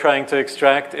spectrum you're trying to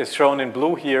extract is shown in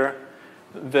blue here.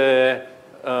 The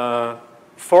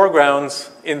foregrounds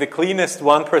in the cleanest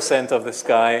 1% of the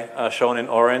sky are shown in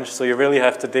orange, so you really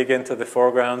have to dig into the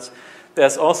foregrounds.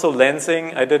 There's also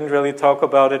lensing. I didn't really talk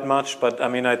about it much, but I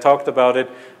mean, I talked about it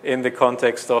in the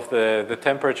context of the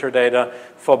temperature data.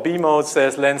 For B modes,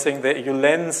 there's lensing that you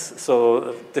lens,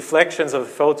 so deflections of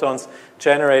the photons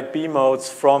generate B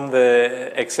modes from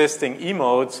the existing E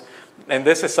modes. And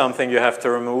this is something you have to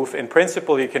remove. In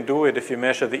principle, you can do it if you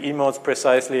measure the E modes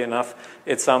precisely enough.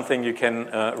 It's something you can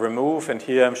remove. And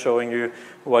here I'm showing you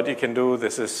what you can do.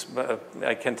 This is,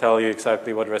 I can tell you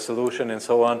exactly what resolution and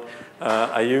so on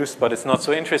I used, but it's not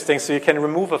so interesting. So you can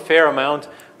remove a fair amount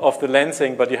of the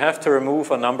lensing, but you have to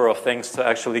remove a number of things to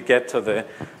actually get to the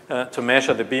to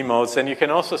measure the B modes. And you can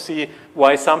also see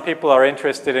why some people are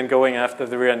interested in going after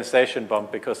the reionization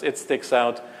bump, because it sticks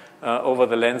out over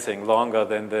the lensing longer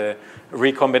than the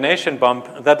recombination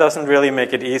bump. That doesn't really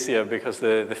make it easier because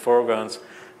the foregrounds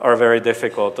are very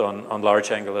difficult on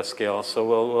large angular scale. So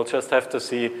we'll just have to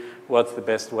see what's the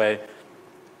best way.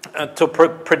 To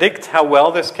predict how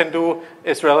well this can do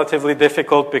is relatively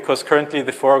difficult because currently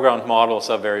the foreground models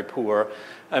are very poor.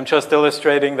 I'm just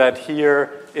illustrating that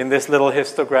here in this little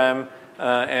histogram,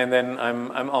 and then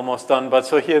I'm almost done. But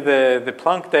so here the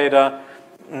Planck data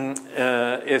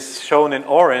is shown in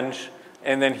orange,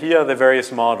 and then here are the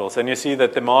various models. And you see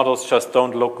that the models just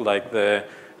don't look like the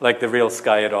real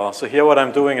sky at all. So here what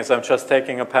I'm doing is I'm just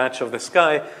taking a patch of the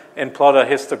sky and plot a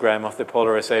histogram of the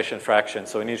polarization fraction.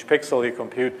 So in each pixel you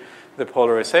compute the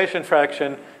polarization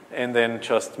fraction and then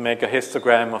just make a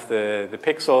histogram of the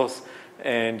pixels,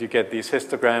 and you get these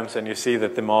histograms, and you see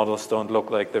that the models don't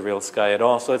look like the real sky at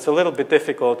all. So it's a little bit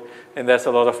difficult, and there's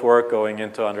a lot of work going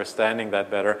into understanding that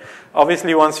better.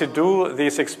 Obviously, once you do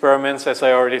these experiments, as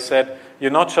I already said, you're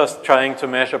not just trying to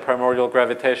measure primordial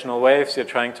gravitational waves, you're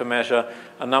trying to measure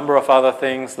a number of other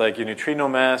things like neutrino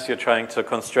mass, you're trying to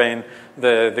constrain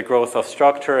the growth of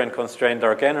structure and constrain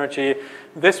dark energy.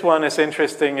 This one is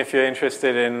interesting if you're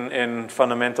interested in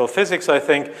fundamental physics, I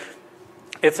think.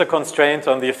 It's a constraint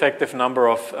on the effective number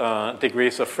of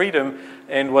degrees of freedom.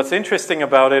 And what's interesting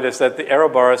about it is that the error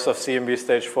bars of CMB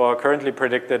stage 4 are currently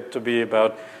predicted to be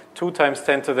about 2 times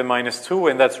 10 to the minus 2,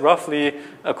 and that's roughly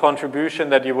a contribution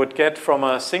that you would get from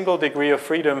a single degree of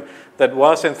freedom that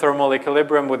was in thermal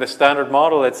equilibrium with a standard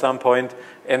model at some point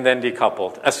and then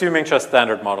decoupled, assuming just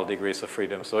standard model degrees of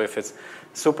freedom. So if it's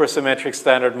supersymmetric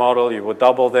standard model, you would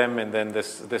double them, and then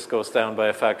this goes down by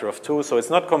a factor of 2. So it's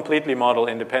not completely model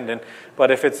independent,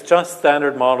 but if it's just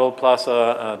standard model plus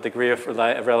a degree of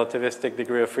relativistic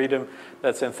degree of freedom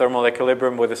that's in thermal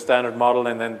equilibrium with a standard model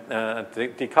and then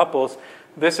decouples,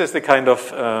 this is the kind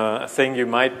of thing you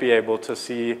might be able to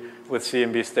see with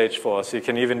CMB stage 4. So you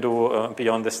can even do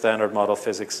beyond the standard model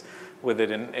physics with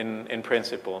it in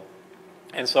principle.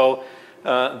 And so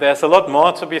there's a lot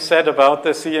more to be said about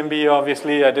the CMB,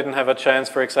 obviously. I didn't have a chance,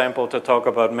 for example, to talk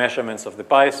about measurements of the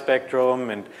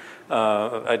bispectrum, and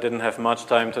I didn't have much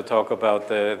time to talk about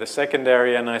the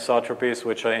secondary anisotropies,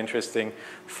 which are interesting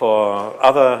for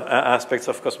other aspects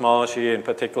of cosmology, in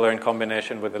particular in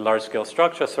combination with the large-scale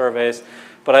structure surveys.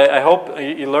 But I hope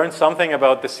you learned something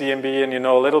about the CMB and you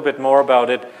know a little bit more about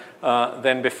it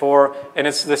than before. And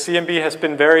the CMB has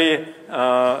been very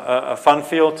a fun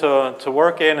field to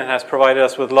work in and has provided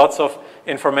us with lots of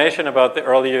information about the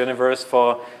early universe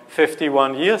for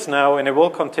 51 years now, and it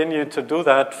will continue to do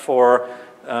that for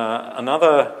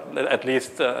another at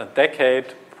least a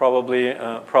decade, probably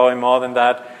more than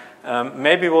that.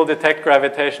 Maybe we'll detect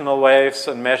gravitational waves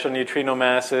and measure neutrino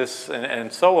masses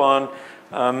and so on.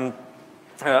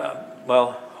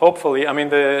 Well, hopefully. I mean,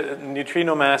 the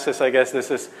neutrino masses, I guess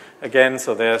this is, again,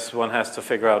 so one has to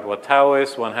figure out what tau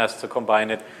is, one has to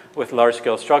combine it with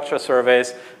large-scale structure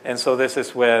surveys, and so this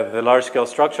is where the large-scale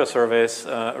structure surveys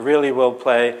really will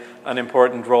play an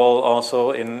important role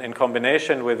also in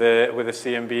combination with the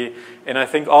CMB. And I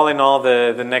think all in all,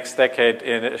 the next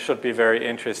decade should be very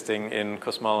interesting in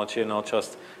cosmology, and I'll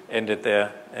just end it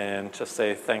there and just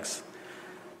say thanks.